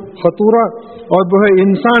الْإِنسَانُ خَطُورًا, اور وہ ہے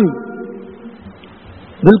انسان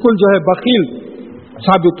بالکل جو ہے بخیل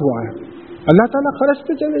ثابت ہوا ہے. اللہ تعالیٰ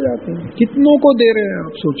خرچتے چلے جاتے ہیں, کتنوں کو دے رہے ہیں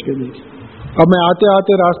آپ سوچ کے دیکھیں. اب میں آتے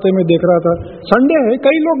آتے راستے میں دیکھ رہا تھا, سنڈے ہے,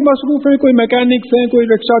 کئی لوگ مصروف ہیں, کوئی میکینکس ہیں, کوئی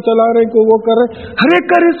رکشہ چلا رہے ہیں, کوئی وہ کر رہے ہیں. ہر ایک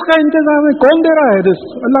کا رزق کا انتظام ہے. کون دے رہا ہے رزق؟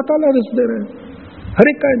 اللہ تعالیٰ رزق دے رہے ہیں,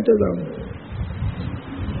 ہر ایک کا انتظام ہے.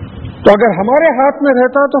 تو اگر ہمارے ہاتھ میں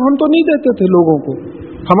رہتا تو ہم تو نہیں دیتے تھے لوگوں کو.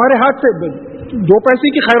 ہمارے ہاتھ سے 2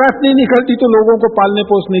 پیسے کی خیرات نہیں نکلتی تو لوگوں کو پالنے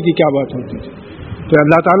پوسنے کی کیا بات ہوتی تھی. تو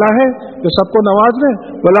اللہ تعالیٰ ہے جو سب کو نواز رہے.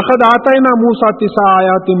 وَلَقَدْ آتَيْنَا مُوسَىٰ 9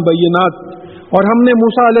 آیَاتٍ بَيِّنَاتٍ, اور ہم نے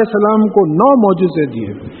موسیٰ علیہ السلام کو 9 معجزے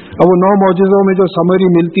دیے. اب وہ 9 معجزوں میں جو سمری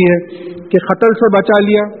ملتی ہے کہ قتل سے بچا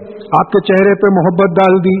لیا, آپ کے چہرے پہ محبت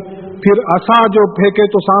ڈال دی, پھر عصا جو پھینکے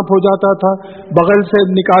تو سانپ ہو جاتا تھا, بغل سے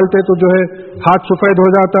نکالتے تو جو ہے ہاتھ سفید ہو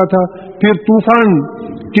جاتا تھا, پھر طوفان,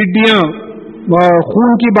 ٹڈیاں,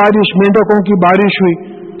 خون کی بارش, مینڈکوں کی بارش ہوئی,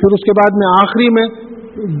 پھر اس کے بعد میں آخری میں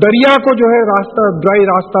دریا کو جو ہے ڈرائی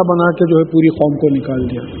راستہ بنا کے جو ہے پوری قوم کو نکال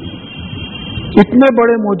دیا. اتنے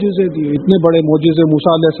بڑے معجزے دیے, اتنے بڑے معجزے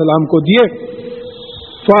موسیٰ علیہ السلام کو دیے.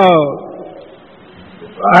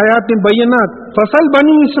 آیات بینات, فصل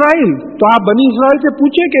بنی اسرائیل, تو آپ بنی اسرائیل سے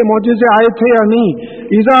پوچھیں کہ معجزے آئے تھے یا نہیں.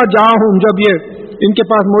 اذا جاءہم, جب یہ ان کے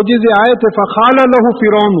پاس معجزے آئے تھے, فقال له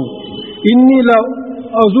فرعون انی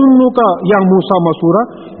لأظنک یا موسیٰ مسورا,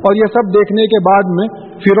 اور یہ سب دیکھنے کے بعد میں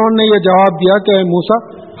فرعون نے یہ جواب دیا کہ اے موسیٰ,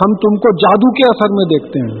 ہم تم کو جادو کے اثر میں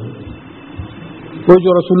دیکھتے ہیں. کوئی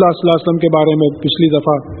جو رسول اللہ صلی اللہ علیہ وسلم کے بارے میں پچھلی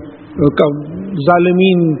دفعہ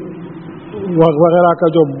ظالمین وغیرہ کا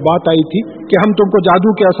جو بات آئی تھی کہ ہم تم کو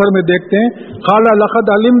جادو کے اثر میں دیکھتے ہیں. قال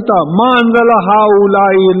لقد علمت ما انزل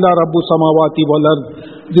هؤلاء الا رب السماوات والارض,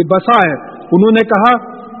 یہ بسا ہے انہوں نے کہا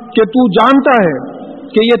کہ تو جانتا ہے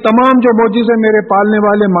کہ یہ تمام جو معجزے میرے پالنے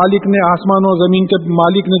والے مالک نے, آسمان و زمین کے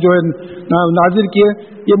مالک نے جو ہے نازل کیے,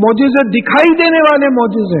 یہ معجزے دکھائی دینے والے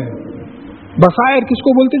معجزے ہیں. بصائر کس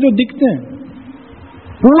کو بولتے؟ جو دکھتے ہیں.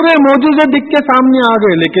 پورے معجزے دکھ کے سامنے آ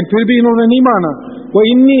گئے, لیکن پھر بھی انہوں نے نہیں مانا. وہ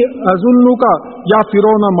انی اظنک یا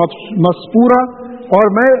فرعون مسپورا,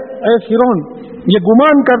 اور میں اے فرعون یہ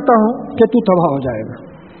گمان کرتا ہوں کہ تو تباہ ہو جائے گا.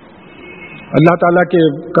 اللہ تعالیٰ کے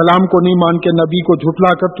کلام کو نہیں مان کے نبی کو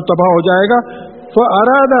جھٹلا کر تو تباہ ہو جائے گا.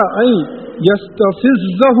 فَأَرَادَ أَن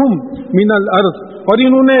يَسْتَفِزَّهُمْ مِنَ الْأَرْضِ, اور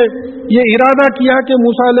انہوں نے یہ ارادہ کیا کہ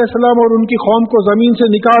موسیٰ علیہ السلام اور ان کی قوم کو زمین سے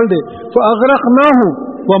نکال دے. فَأَغْرَقْنَاهُ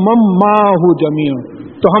وَمَن مَّعَهُ جَمِيعًا,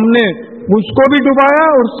 تو ہم نے اس کو بھی ڈبایا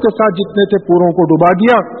اور اس کے ساتھ جتنے تھے پوروں کو ڈبا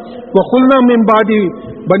دیا. وَقُلْنَا مِن بَعْدِ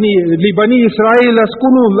لِبَنِي إِسْرَائِيلَ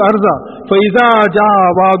اسْكُنُوا الْأَرْضَ فَإِذَا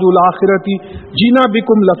جَاءَ وَعْدُ الْآخِرَةِ جِئْنَا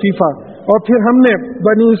بِكُمْ لَفِيفًا, اور پھر ہم نے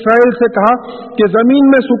بنی اسرائیل سے کہا کہ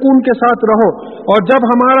زمین میں سکون کے ساتھ رہو, اور جب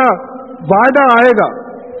ہمارا وعدہ آئے گا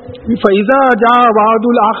فَإِذَا جَاءَ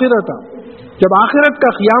وَعْدُ الْآخِرَةِ، جب آخرت کا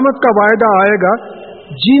قیامت کا وعدہ آئے گا،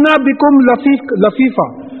 جینا بکم لفیفہ،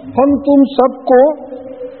 ہم تم سب کو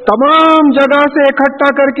تمام جگہ سے اکٹھا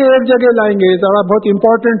کر کے ایک جگہ لائیں گے. یہ ذرا بہت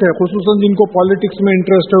امپورٹنٹ ہے، خصوصاً جن کو پالیٹکس میں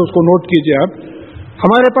انٹرسٹ ہے اس کو نوٹ کیجیے آپ.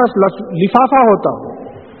 ہمارے پاس لفافہ ہوتا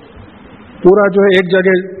پورا جو ہے ایک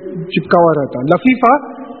جگہ چپکا ہوا رہتا، لفیفہ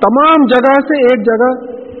تمام جگہ سے ایک جگہ،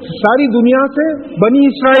 ساری دنیا سے بنی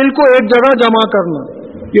اسرائیل کو ایک جگہ جمع کرنا.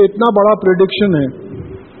 یہ اتنا بڑا پریڈکشن ہے.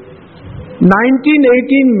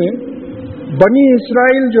 1918 میں بنی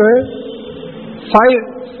اسرائیل جو ہے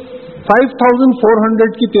 5400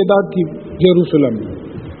 کی تعداد تھی یروشلم میں،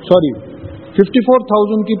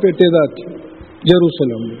 54,000 کی تعداد تھی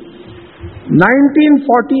یروشلم میں.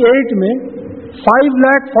 1948 میں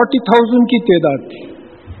 5,40,000 کی تعداد تھی،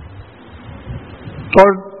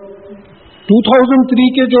 اور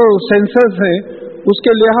 2003 کے جو سینسس ہیں اس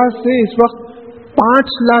کے لحاظ سے اس وقت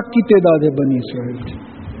 5 لاکھ کی تعداد ہے بنی اسرائیل کی.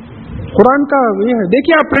 قرآن کا یہ ہے.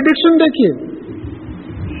 دیکھیے آپ پریڈکشن دیکھیے،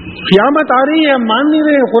 قیامت آ رہی ہے، ہم مان نہیں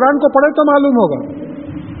رہے. قرآن کو پڑھے تو معلوم ہوگا.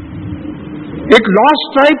 ایک لاسٹ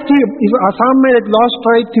ٹرائب تھی آسام میں، ایک لاسٹ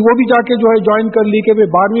ٹرائب تھی، وہ بھی جا کے جو ہے جوائن کر لی کہ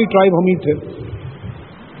 12ویں ٹرائب ہم ہی تھے،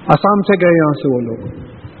 آسام سے گئے یہاں سے وہ لوگ.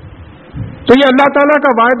 تو یہ اللہ تعالیٰ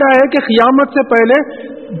کا وعدہ ہے کہ قیامت سے پہلے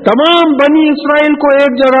تمام بنی اسرائیل کو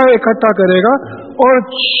ایک جگہ اکٹھا کرے گا، اور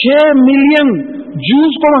 6 ملین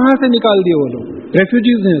جوز کو وہاں سے نکال دیے. وہ لوگ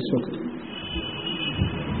ریفیوجیز ہیں اس وقت،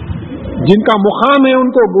 جن کا مقام ہے ان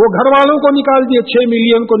کو، وہ گھر والوں کو نکال دیے، 6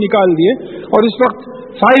 ملین کو نکال دیے، اور اس وقت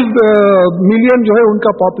 5 ملین جو ہے ان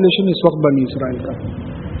کا پاپولیشن اس وقت بنی اسرائیل کا.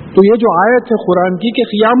 تو یہ جو آیت ہے قرآن کی کہ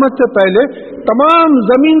قیامت سے پہلے تمام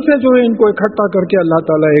زمین سے جو ہے ان کو اکٹھا کر کے اللہ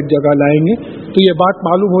تعالیٰ ایک جگہ لائیں گے، تو یہ بات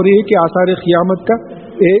معلوم ہو رہی ہے کہ آثار قیامت کا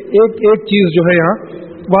ایک چیز جو ہے یہاں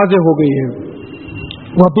واضح ہو گئی ہے.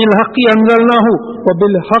 وَبِالْحَقِّ أَنزَلْنَاهُ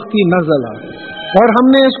وَبِالْحَقِّ نَزَلَ، اور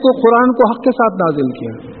ہم نے اس کو قرآن کو حق کے ساتھ نازل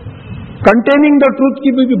کیا. کنٹیننگ دا ٹروتھ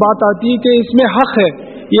کی بھی بات آتی ہے کہ اس میں حق ہے،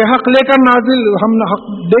 یہ حق لے کر نازل، ہم نے حق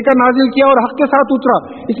دے کر نازل کیا اور حق کے ساتھ اترا.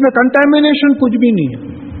 اس میں کنٹامینیشن کچھ بھی نہیں ہے،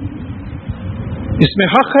 اس میں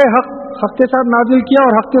حق ہے، حق کے ساتھ نازل کیا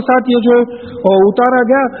اور حق کے ساتھ یہ جو ہے اتارا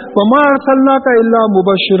گیا. وَمَا أَرْسَلْنَاكَ إِلَّا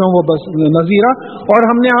مُبَشِّرًا وَنَذِيرًا، اور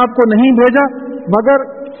ہم نے آپ کو نہیں بھیجا مگر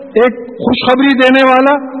ایک خوشخبری دینے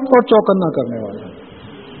والا اور چوکنا کرنے والا.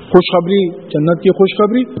 خوشخبری جنت کی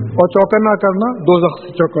خوشخبری، اور چوکنا کرنا دوزخ سے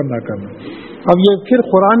چوکنا کرنا. اب یہ پھر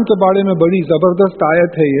قرآن کے بارے میں بڑی زبردست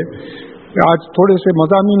آیت ہے. یہ آج تھوڑے سے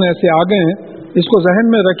مضامین ایسے آ گئے ہیں، اس کو ذہن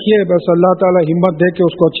میں رکھیے، بس اللہ تعالیٰ ہمت دے کہ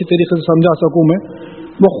اس کو اچھی طریقے سے سمجھا سکوں میں.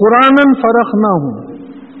 وہ قرآناً فرق نہ ہوں،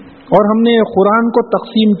 اور ہم نے قرآن کو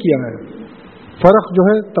تقسیم کیا ہے. فرق جو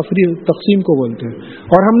ہے تقسیم کو بولتے ہیں،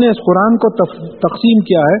 اور ہم نے اس قرآن کو تقسیم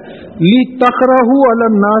کیا ہے لِتَقْرَأُوهُ عَلَى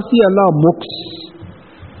النَّاسِ عَلَى مُكْثٍ،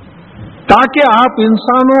 تاکہ آپ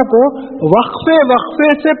انسانوں کو وقفے وقفے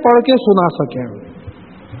سے پڑھ کے سنا سکیں.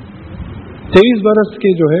 23 برس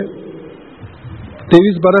کے جو ہے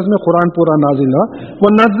 23 برس میں قرآن پورا نازل ہوا.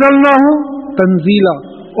 وَنَزَّلْنَاهُ تَنزِيلًا،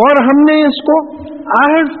 اور ہم نے اس کو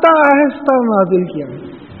آہستہ آہستہ نازل کیا.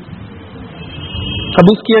 اب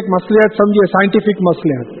اس کی ایک مصلحت سمجھیے، سائنٹیفک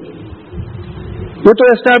مصلحت. یہ تو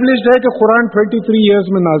اسٹیبلشڈ ہے کہ قرآن 23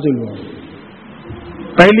 ایئرز میں نازل ہوا.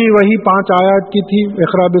 پہلی وہی 5 آیات کی تھی،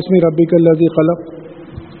 اقرأ باسم ربک الذی خلق.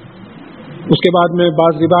 اس کے بعد میں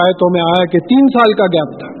بعض روایتوں میں آیا کہ 3 سال کا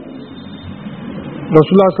گیپ تھا.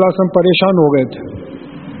 رسول اللہ صلی اللہ علیہ وسلم پریشان ہو گئے تھے.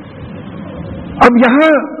 اب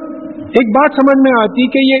یہاں ایک بات سمجھ میں آتی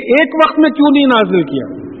کہ یہ ایک وقت میں کیوں نہیں نازل کیا.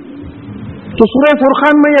 تو سورہ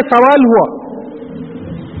فرقان میں یہ سوال ہوا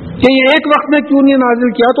کہ یہ ایک وقت میں کیوں نہیں نازل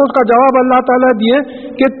کیا، تو اس کا جواب اللہ تعالیٰ دیے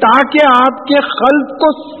کہ تاکہ آپ کے قلب کو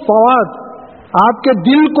سواد، آپ کے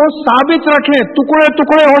دل کو ثابت رکھیں. ٹکڑے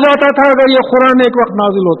ٹکڑے ہو جاتا تھا اگر یہ قرآن ایک وقت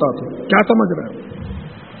نازل ہوتا تھا. کیا سمجھ رہے ہیں؟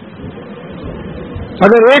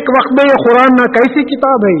 اگر ایک وقت میں یہ قرآن نہ، کیسی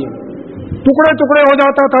کتاب ہے یہ، ٹکڑے ٹکڑے ہو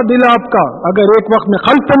جاتا تھا دل آپ کا اگر ایک وقت میں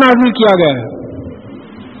قلب پہ نازل کیا گیا ہے.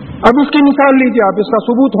 اب اس کی مثال لیجیے آپ، اس کا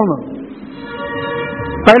ثبوت ہونا.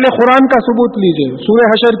 پہلے قرآن کا ثبوت لیجیے. سورہ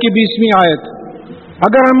حشر کی 20ویں آیت،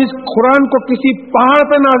 اگر ہم اس قرآن کو کسی پہاڑ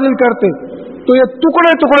پہ نازل کرتے تو یہ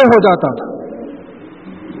ٹکڑے ٹکڑے ہو جاتا تھا.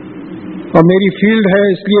 اور میری فیلڈ ہے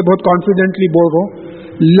اس لیے بہت کانفیڈنٹلی بول رہا ہوں.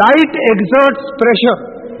 لائٹ ایگزرٹس پریشر،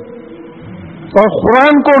 اور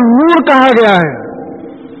قرآن کو نور کہا گیا ہے.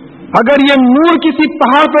 اگر یہ نور کسی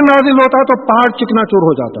پہاڑ پہ نازل ہوتا تو پہاڑ چکنا چور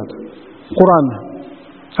ہو جاتا تھا. قرآن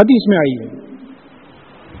حدیث میں آئی ہے.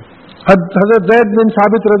 حضرت زید بن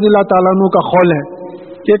ثابت رضی اللہ تعالیٰ عنہ کا قول ہے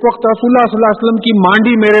کہ ایک وقت رسول اللہ صلی اللہ علیہ وسلم کی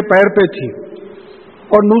مانڈی میرے پیر پہ تھی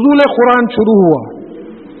اور نزول قرآن شروع ہوا.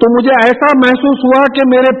 तो मुझे ऐसा महसूस हुआ कि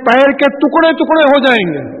मेरे पैर के टुकड़े टुकड़े हो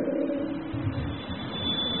जाएंगे।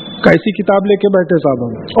 कैसी किताब लेके बैठे साहब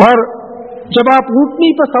हम। और जब आप ऊंटनी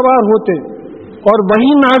पर सवार होते और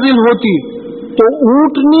वही नाजिल होती तो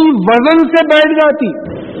ऊंटनी वजन से बैठ जाती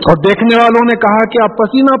और देखने वालों ने कहा कि आप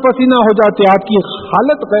पसीना पसीना हो जाते, आपकी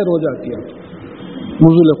हालत गैर हो जाती है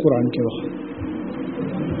नुज़ूल कुरान के वक्त।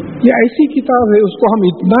 ये ऐसी किताब है, उसको हम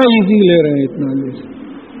इतना इजी ले रहे हैं, इतना ले।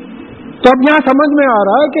 तो अब यहाँ समझ में आ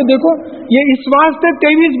रहा है कि देखो ये इस वास्ते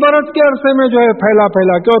 23 बरस के अरसे में जो है फैला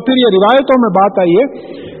के, और फिर ये रिवायतों में बात आई है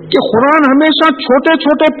कि कुरान हमेशा छोटे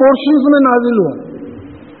छोटे पोर्शंस में नाजिल हुआ।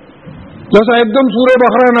 जैसा एकदम सूरह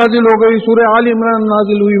बकरा नाजिल हो गई, सूरह आल इमरान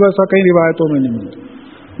नाजिल हुई, वैसा कई रिवायतों में नहीं मिलता।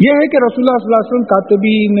 ये है कि रसूलुल्लाह सल्लल्लाहु अलैहि वसल्लम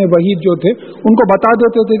कातिबीन वहीद जो थे उनको बता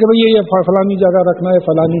देते थे कि भाई ये फलानी जगह रखना है,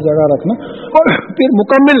 फलानी जगह रखना, और फिर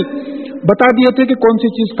मुकम्मल बता दिए थे कि कौन सी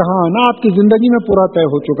चीज़ कहाँ आना, आपकी ज़िंदगी में पूरा तय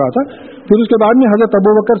हो चुका था। फिर उसके बाद में हज़रत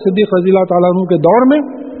अबू बकर सिद्दीक़ रज़ियल्लाहु तआला अन्हु के दौर में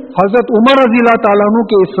हज़रत उमर रज़ियल्लाहु तआला अन्हु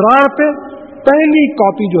के इसरार पे पहली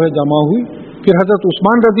कॉपी जो है जमा हुई। फिर हज़रत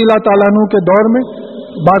उस्मान रज़ियल्लाहु तआला अन्हु के दौर में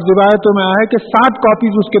बाज़ रिवायतों में आया है कि 7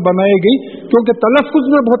 कॉपीज उसके बनाई गई, क्योंकि तलफ़्फ़ुज़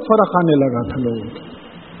में बहुत फ़र्क आने लगा था लोगों को।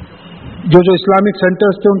 जो इस्लामिक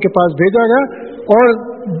सेंटर्स थे उनके पास भेजा गया, और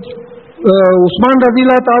उस्मान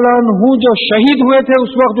रज़ियल्लाहु तआला अन्हु जो शहीद हुए थे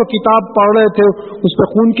उस वक्त जो किताब पढ़ रहे थे उस पर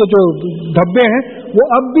खून के जो धब्बे हैं वो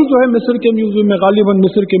अब भी जो है मिस्र के म्यूजियम में, गालिबन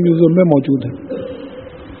मिस्र के म्यूजियम में मौजूद है।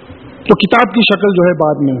 तो किताब की शक्ल जो है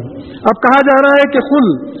बाद में। अब कहा जा रहा है कि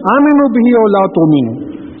कुल आमिनु बिही और ला तुमिनु,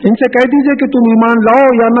 इनसे कह दीजिए कि तुम ईमान लाओ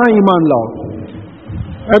या ना ईमान लाओ।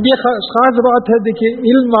 अब ये खास बात है, देखिए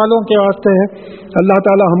इल्म वालों के वास्ते है, अल्लाह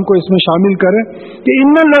ताला हमको इसमें शामिल करे कि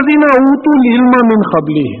इन्नल लज़ीना ऊतुल इल्म मिन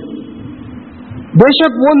क़ब्ली,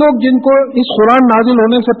 बेशक वो लोग जिनको इस कुरान नाजिल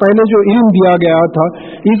होने से पहले जो इल्म दिया गया था,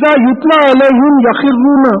 इज़ा युतला अलैहिम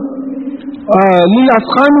यखिरूना लिल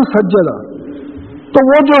अस्क़ानि सज्जदा, तो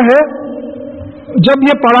वो जो है जब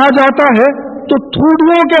ये पढ़ा जाता है तो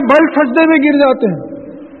ठूंठियों के बल सजदे में गिर जाते हैं।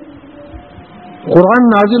 कुरान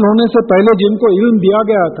नाजिल होने से पहले जिनको इल्म दिया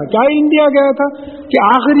गया था, क्या इल्म दिया गया था कि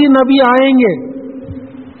आखिरी नबी आएंगे,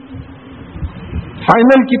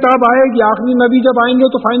 फाइनल किताब आएगी, आखिरी नबी जब आएंगे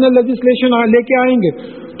तो फाइनल लेजिस्लेशन लेके आएंगे।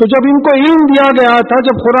 तो जब इनको इल्म दिया गया था,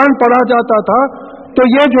 जब कुरान पढ़ा जाता था, तो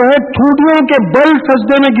ये जो है ठूंठियों के बल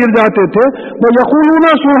सजदे में गिर जाते थे। वो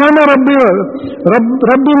यक़ूलूना सुब्हाना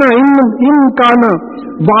रब्बिना इन काना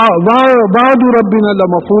वादु रब्बिना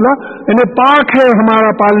लमफ़ूला, यानी पाक है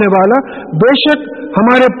हमारा पालने वाला, बेशक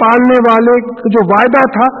हमारे पालने वाले जो वायदा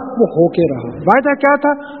था वो होके रहा। वायदा क्या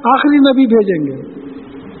था? आखिरी नबी भेजेंगे,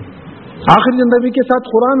 आखिरी नबी के साथ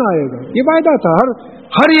कुरान आएगा, ये वायदा था।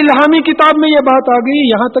 हर इल्हामी किताब में ये बात आ गई,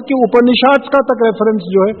 यहाँ तक कि उपनिषद का तक रेफरेंस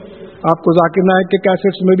जो है आपको जाकिर नायक के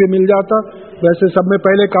कैसेट्स में भी मिल जाता। वैसे सब में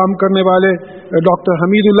पहले काम करने वाले डॉक्टर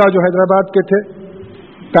हमीदुल्लाह जो हैदराबाद के थे,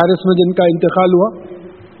 पेरिस में जिनका इंतकाल हुआ,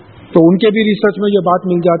 तो उनके भी रिसर्च में ये बात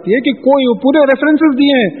मिल जाती है कि कोई पूरे रेफरेंसेस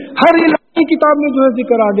दिए हैं, हर इल्हामी किताब में जो है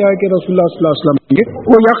जिक्र आ गया है कि रसूलुल्लाह सल्लल्लाहु अलैहि वसल्लम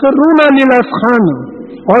वो यखरूना लिल अस्खान,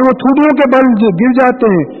 और वो ठूंठियों के बल गिर जाते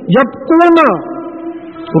हैं, यबकूना,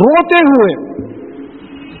 रोते हुए।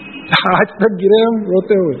 आज तक गिरे हम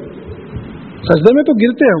रोते हुए, सजदे में तो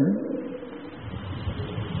गिरते हम,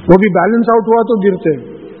 वो भी बैलेंस आउट हुआ तो गिरते,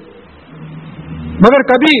 मगर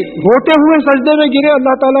कभी रोते हुए सजदे में गिरे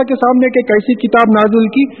अल्लाह ताला के सामने कि कैसी किताब नाजिल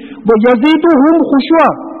की। वो यज़ीदुहुम खुशवा,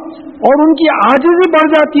 और उनकी आजिज़ी बढ़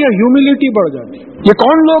जाती है, ह्यूमिलिटी बढ़ जाती है। ये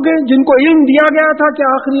कौन लोग हैं जिनको इल्म दिया गया था कि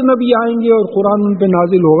आखिरी नबी आएंगे और कुरान उन पे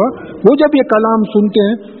नाजिल होगा, वो जब ये कलाम सुनते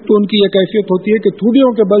हैं तो उनकी ये कैफियत होती है कि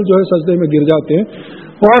ठूंठियों के बल जो है सजदे में गिर जाते हैं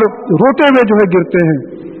और रोते हुए जो है गिरते हैं।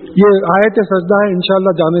 ये आयत सजदा है,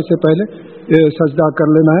 इंशाअल्लाह जाने से पहले सजदा कर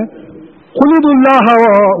लेना है। कुलिदुल्लाह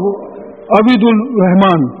अबीदुल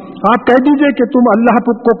रहमान, आप कह दीजिए कि तुम अल्लाह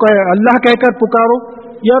को अल्लाह कहकर पुकारो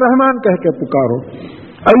या रहमान कह के पुकारो।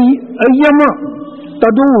 अय्यमा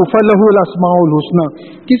तदू फलहुल अस्माउल हुस्ना,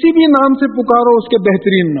 किसी भी नाम से पुकारो उसके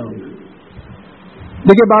बेहतरीन नाम।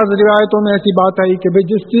 देखिए बाज़ रिवायतों में ऐसी बात आई कि भाई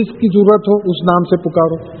जिस चीज़ की जरूरत हो उस नाम से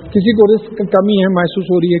पुकारो। किसी को रिस्क की कमी है, महसूस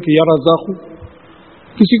हो रही है कि या रज़्ज़ाक़ु,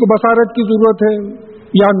 किसी को बसारत की जरूरत है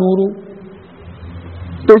या नूरू,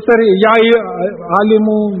 तो इस तरह या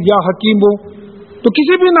आलिमो या हकीमो, तो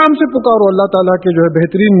किसी भी नाम से पुकारो। अल्लाह ताला के जो है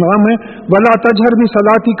बेहतरीन नाम है। वला तजहर भी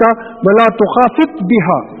सलाती का वला तुखाफित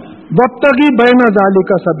बिहा वब्तगी बैन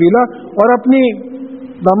ज़ालिका सबीला, और अपनी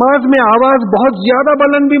नमाज में आवाज बहुत ज्यादा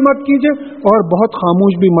बुलंद भी मत कीजिए और बहुत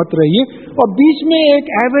खामोश भी मत रहिए, और बीच में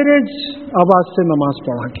एक एवरेज आवाज से नमाज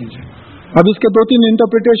पढ़ा कीजिए। अब इसके 2-3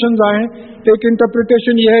 इंटरप्रिटेशन आए हैं। एक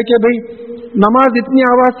इंटरप्रिटेशन यह है कि भाई नमाज इतनी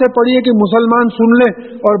आवाज से पढ़िए कि मुसलमान सुन ले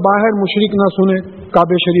और बाहर मुशरिक ना सुने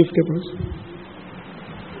काबे शरीफ के पास।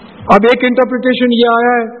 اب ایک انٹرپریٹیشن یہ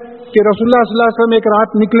آیا ہے کہ رسول اللہ صلی اللہ علیہ وسلم ایک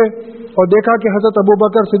رات نکلے اور دیکھا کہ حضرت ابو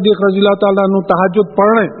بکر صدیق رضی اللہ تعالیٰ عنہ تہجد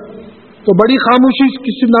پڑھ رہے ہیں تو بڑی خاموشی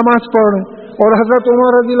کسی نماز پڑھ رہے ہیں، اور حضرت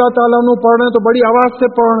عمر رضی اللہ تعالیٰ عنہ پڑھ رہے ہیں تو بڑی آواز سے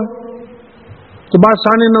پڑھ رہے ہیں. تو بات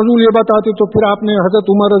شان نزول یہ بتاتی، تو پھر آپ نے حضرت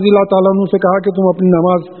عمر رضی اللہ تعالیٰ عنہ سے کہا کہ تم اپنی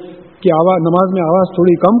نماز میں آواز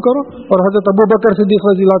تھوڑی کم کرو، اور حضرت ابو بکر صدیق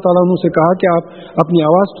رضی اللہ تعالیٰ عنہ سے کہا کہ آپ اپنی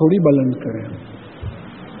آواز تھوڑی بلند کریں.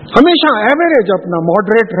 ہمیشہ ایوریج اپنا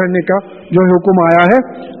ماڈریٹ رہنے کا جو حکم آیا ہے.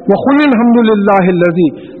 وَقُلِ الْحَمْدُ لِلَّهِ الَّذِي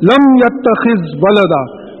لَمْ يَتَّخِذْ وَلَدًا،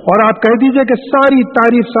 اور آپ کہہ دیجئے کہ ساری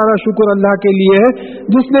تعریف سارا شکر اللہ کے لیے ہے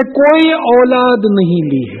جس نے کوئی اولاد نہیں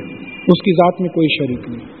لی ہے، اس کی ذات میں کوئی شریک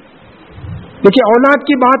نہیں. دیکھیے اولاد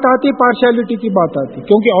کی بات آتی، پارشیلٹی کی بات آتی،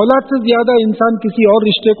 کیونکہ اولاد سے زیادہ انسان کسی اور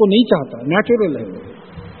رشتے کو نہیں چاہتا، نیچرل ہے.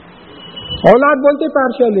 اولاد بولتے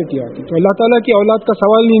پارشیلٹی آتی، تو اللہ تعالیٰ کی اولاد کا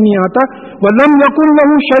سوال ہی نہیں آتا. وَلَمْ يَكُنْ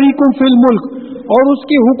لَهُ شَرِيكٌ فِي الْمُلْكِ، اور اس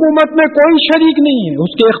کی حکومت میں کوئی شریک نہیں ہے،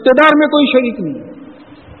 اس کے اقتدار میں کوئی شریک نہیں ہے.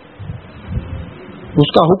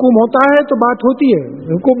 اس کا حکم ہوتا ہے تو بات ہوتی ہے،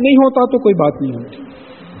 حکم نہیں ہوتا تو کوئی بات نہیں ہوتی.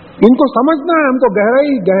 ان کو سمجھنا ہے، ہم کو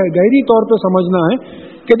گہری طور پہ سمجھنا ہے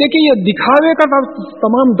کہ دیکھیں یہ دکھاوے کا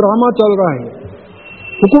تمام ڈرامہ چل رہا ہے،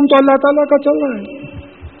 حکم تو اللہ تعالیٰ کا چل رہا ہے.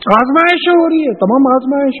 آزمائشیں ہو رہی ہے، تمام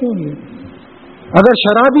آزمائش ہو رہی ہے. اگر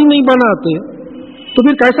شرابی نہیں بناتے تو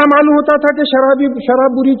پھر کیسا معلوم ہوتا تھا کہ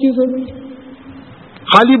شراب بری چیز ہے؟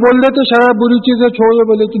 خالی بول دیتے شراب بری چیز ہے، چھوڑ دو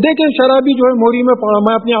بولے. دیکھیں شرابی جو ہے موری میں پڑا،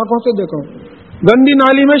 میں اپنی آنکھوں سے دیکھا ہوں، گندی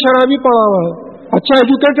نالی میں شرابی پڑا ہوا ہے، اچھا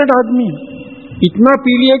ایجوکیٹڈ آدمی ہے، اتنا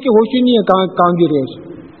پی لیا کہ ہوش ہی نہیں ہے کہاں گرے اسے.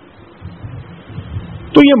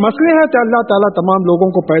 تو یہ مسئلے ہے کہ اللہ تعالیٰ تمام لوگوں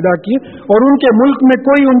کو پیدا کیے اور ان کے ملک میں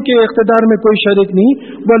کوئی، ان کے اقتدار میں کوئی شریک نہیں.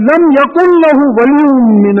 وَلَمْ يَكُنْ لَهُ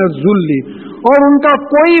وَلِيٌّ مِّنَ الذُّلِّ، اور ان کا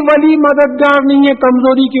کوئی ولی مددگار نہیں ہے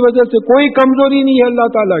کمزوری کی وجہ سے، کوئی کمزوری نہیں ہے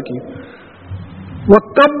اللہ تعالیٰ کی.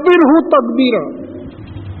 وَكَبِّرْهُ تَكْبِيرًا،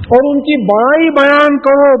 اور ان کی بڑائی بیان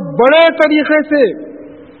کرو بڑے طریقے سے،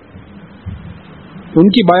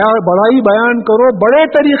 ان کی بڑائی بیان کرو بڑے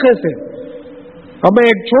طریقے سے. اب میں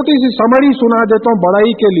ایک چھوٹی سی سمری سنا دیتا ہوں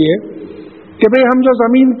بڑائی کے لیے کہ بھئی ہم جو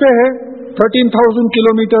زمین پہ ہے 13,000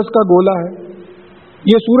 کلومیٹرز کا گولا ہے،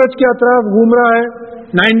 یہ سورج کے اطراف گھوم رہا ہے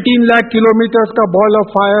 19 لاکھ کلومیٹرز کا بال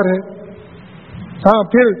آف فائر ہے. ہاں،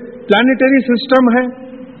 پھر پلانیٹری سسٹم ہے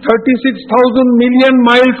 36,000 ملین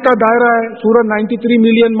مائلز کا دائرہ ہے، سورج 93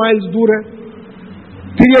 ملین مائلز دور ہے.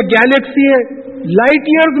 پھر یہ گیلیکسی ہے، لائٹ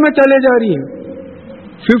ایئرز میں چلے جا رہی ہے،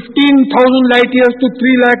 15,000 light years to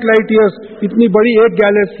 3 lakh light years, اتنی بڑی ایک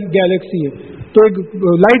گیلیکسی ہے. تو ایک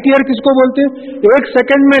لائٹ ایئر کس کو بولتے ہیں؟ ایک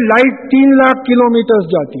سیکنڈ میں لائٹ 3 لاکھ کلومیٹرز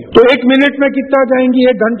جاتی ہے. تو ایک منٹ میں کتنا جائیں گی،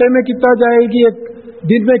 ایک گھنٹے میں کتنا جائے گی، ایک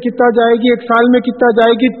دن میں کتنا جائے گی، ایک سال میں کتنا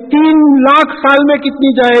جائے گی، 3 لاکھ سال میں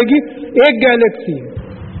کتنی جائے گی، ایک گیلیکسی ہے.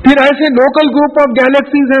 پھر ایسے لوکل گروپ آف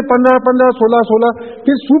گیلیکسیز ہیں 15 16،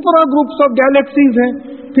 پھر سپر گروپس آف گیلیکسیز ہیں،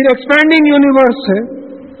 پھر ایکسپینڈنگ یونیورس ہے.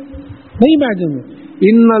 نہیں امیجن،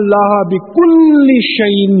 ان اللہ بکل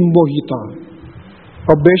شیء محیط،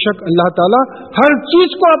 اور بے شک اللہ تعالیٰ ہر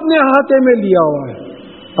چیز کو اپنے احاطے میں لیا ہوا ہے.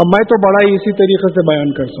 اب میں تو بڑا ہی اسی طریقے سے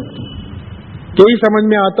بیان کر سکتا ہوں تو ہی سمجھ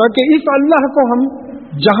میں آتا کہ اس اللہ کو ہم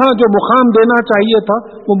جہاں جو مقام دینا چاہیے تھا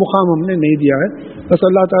وہ مقام ہم نے نہیں دیا ہے. بس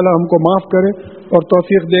اللہ تعالیٰ ہم کو معاف کرے اور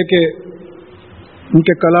توفیق دے کہ ان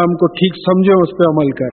کے کلام کو ٹھیک سمجھے، اس پہ عمل کرے.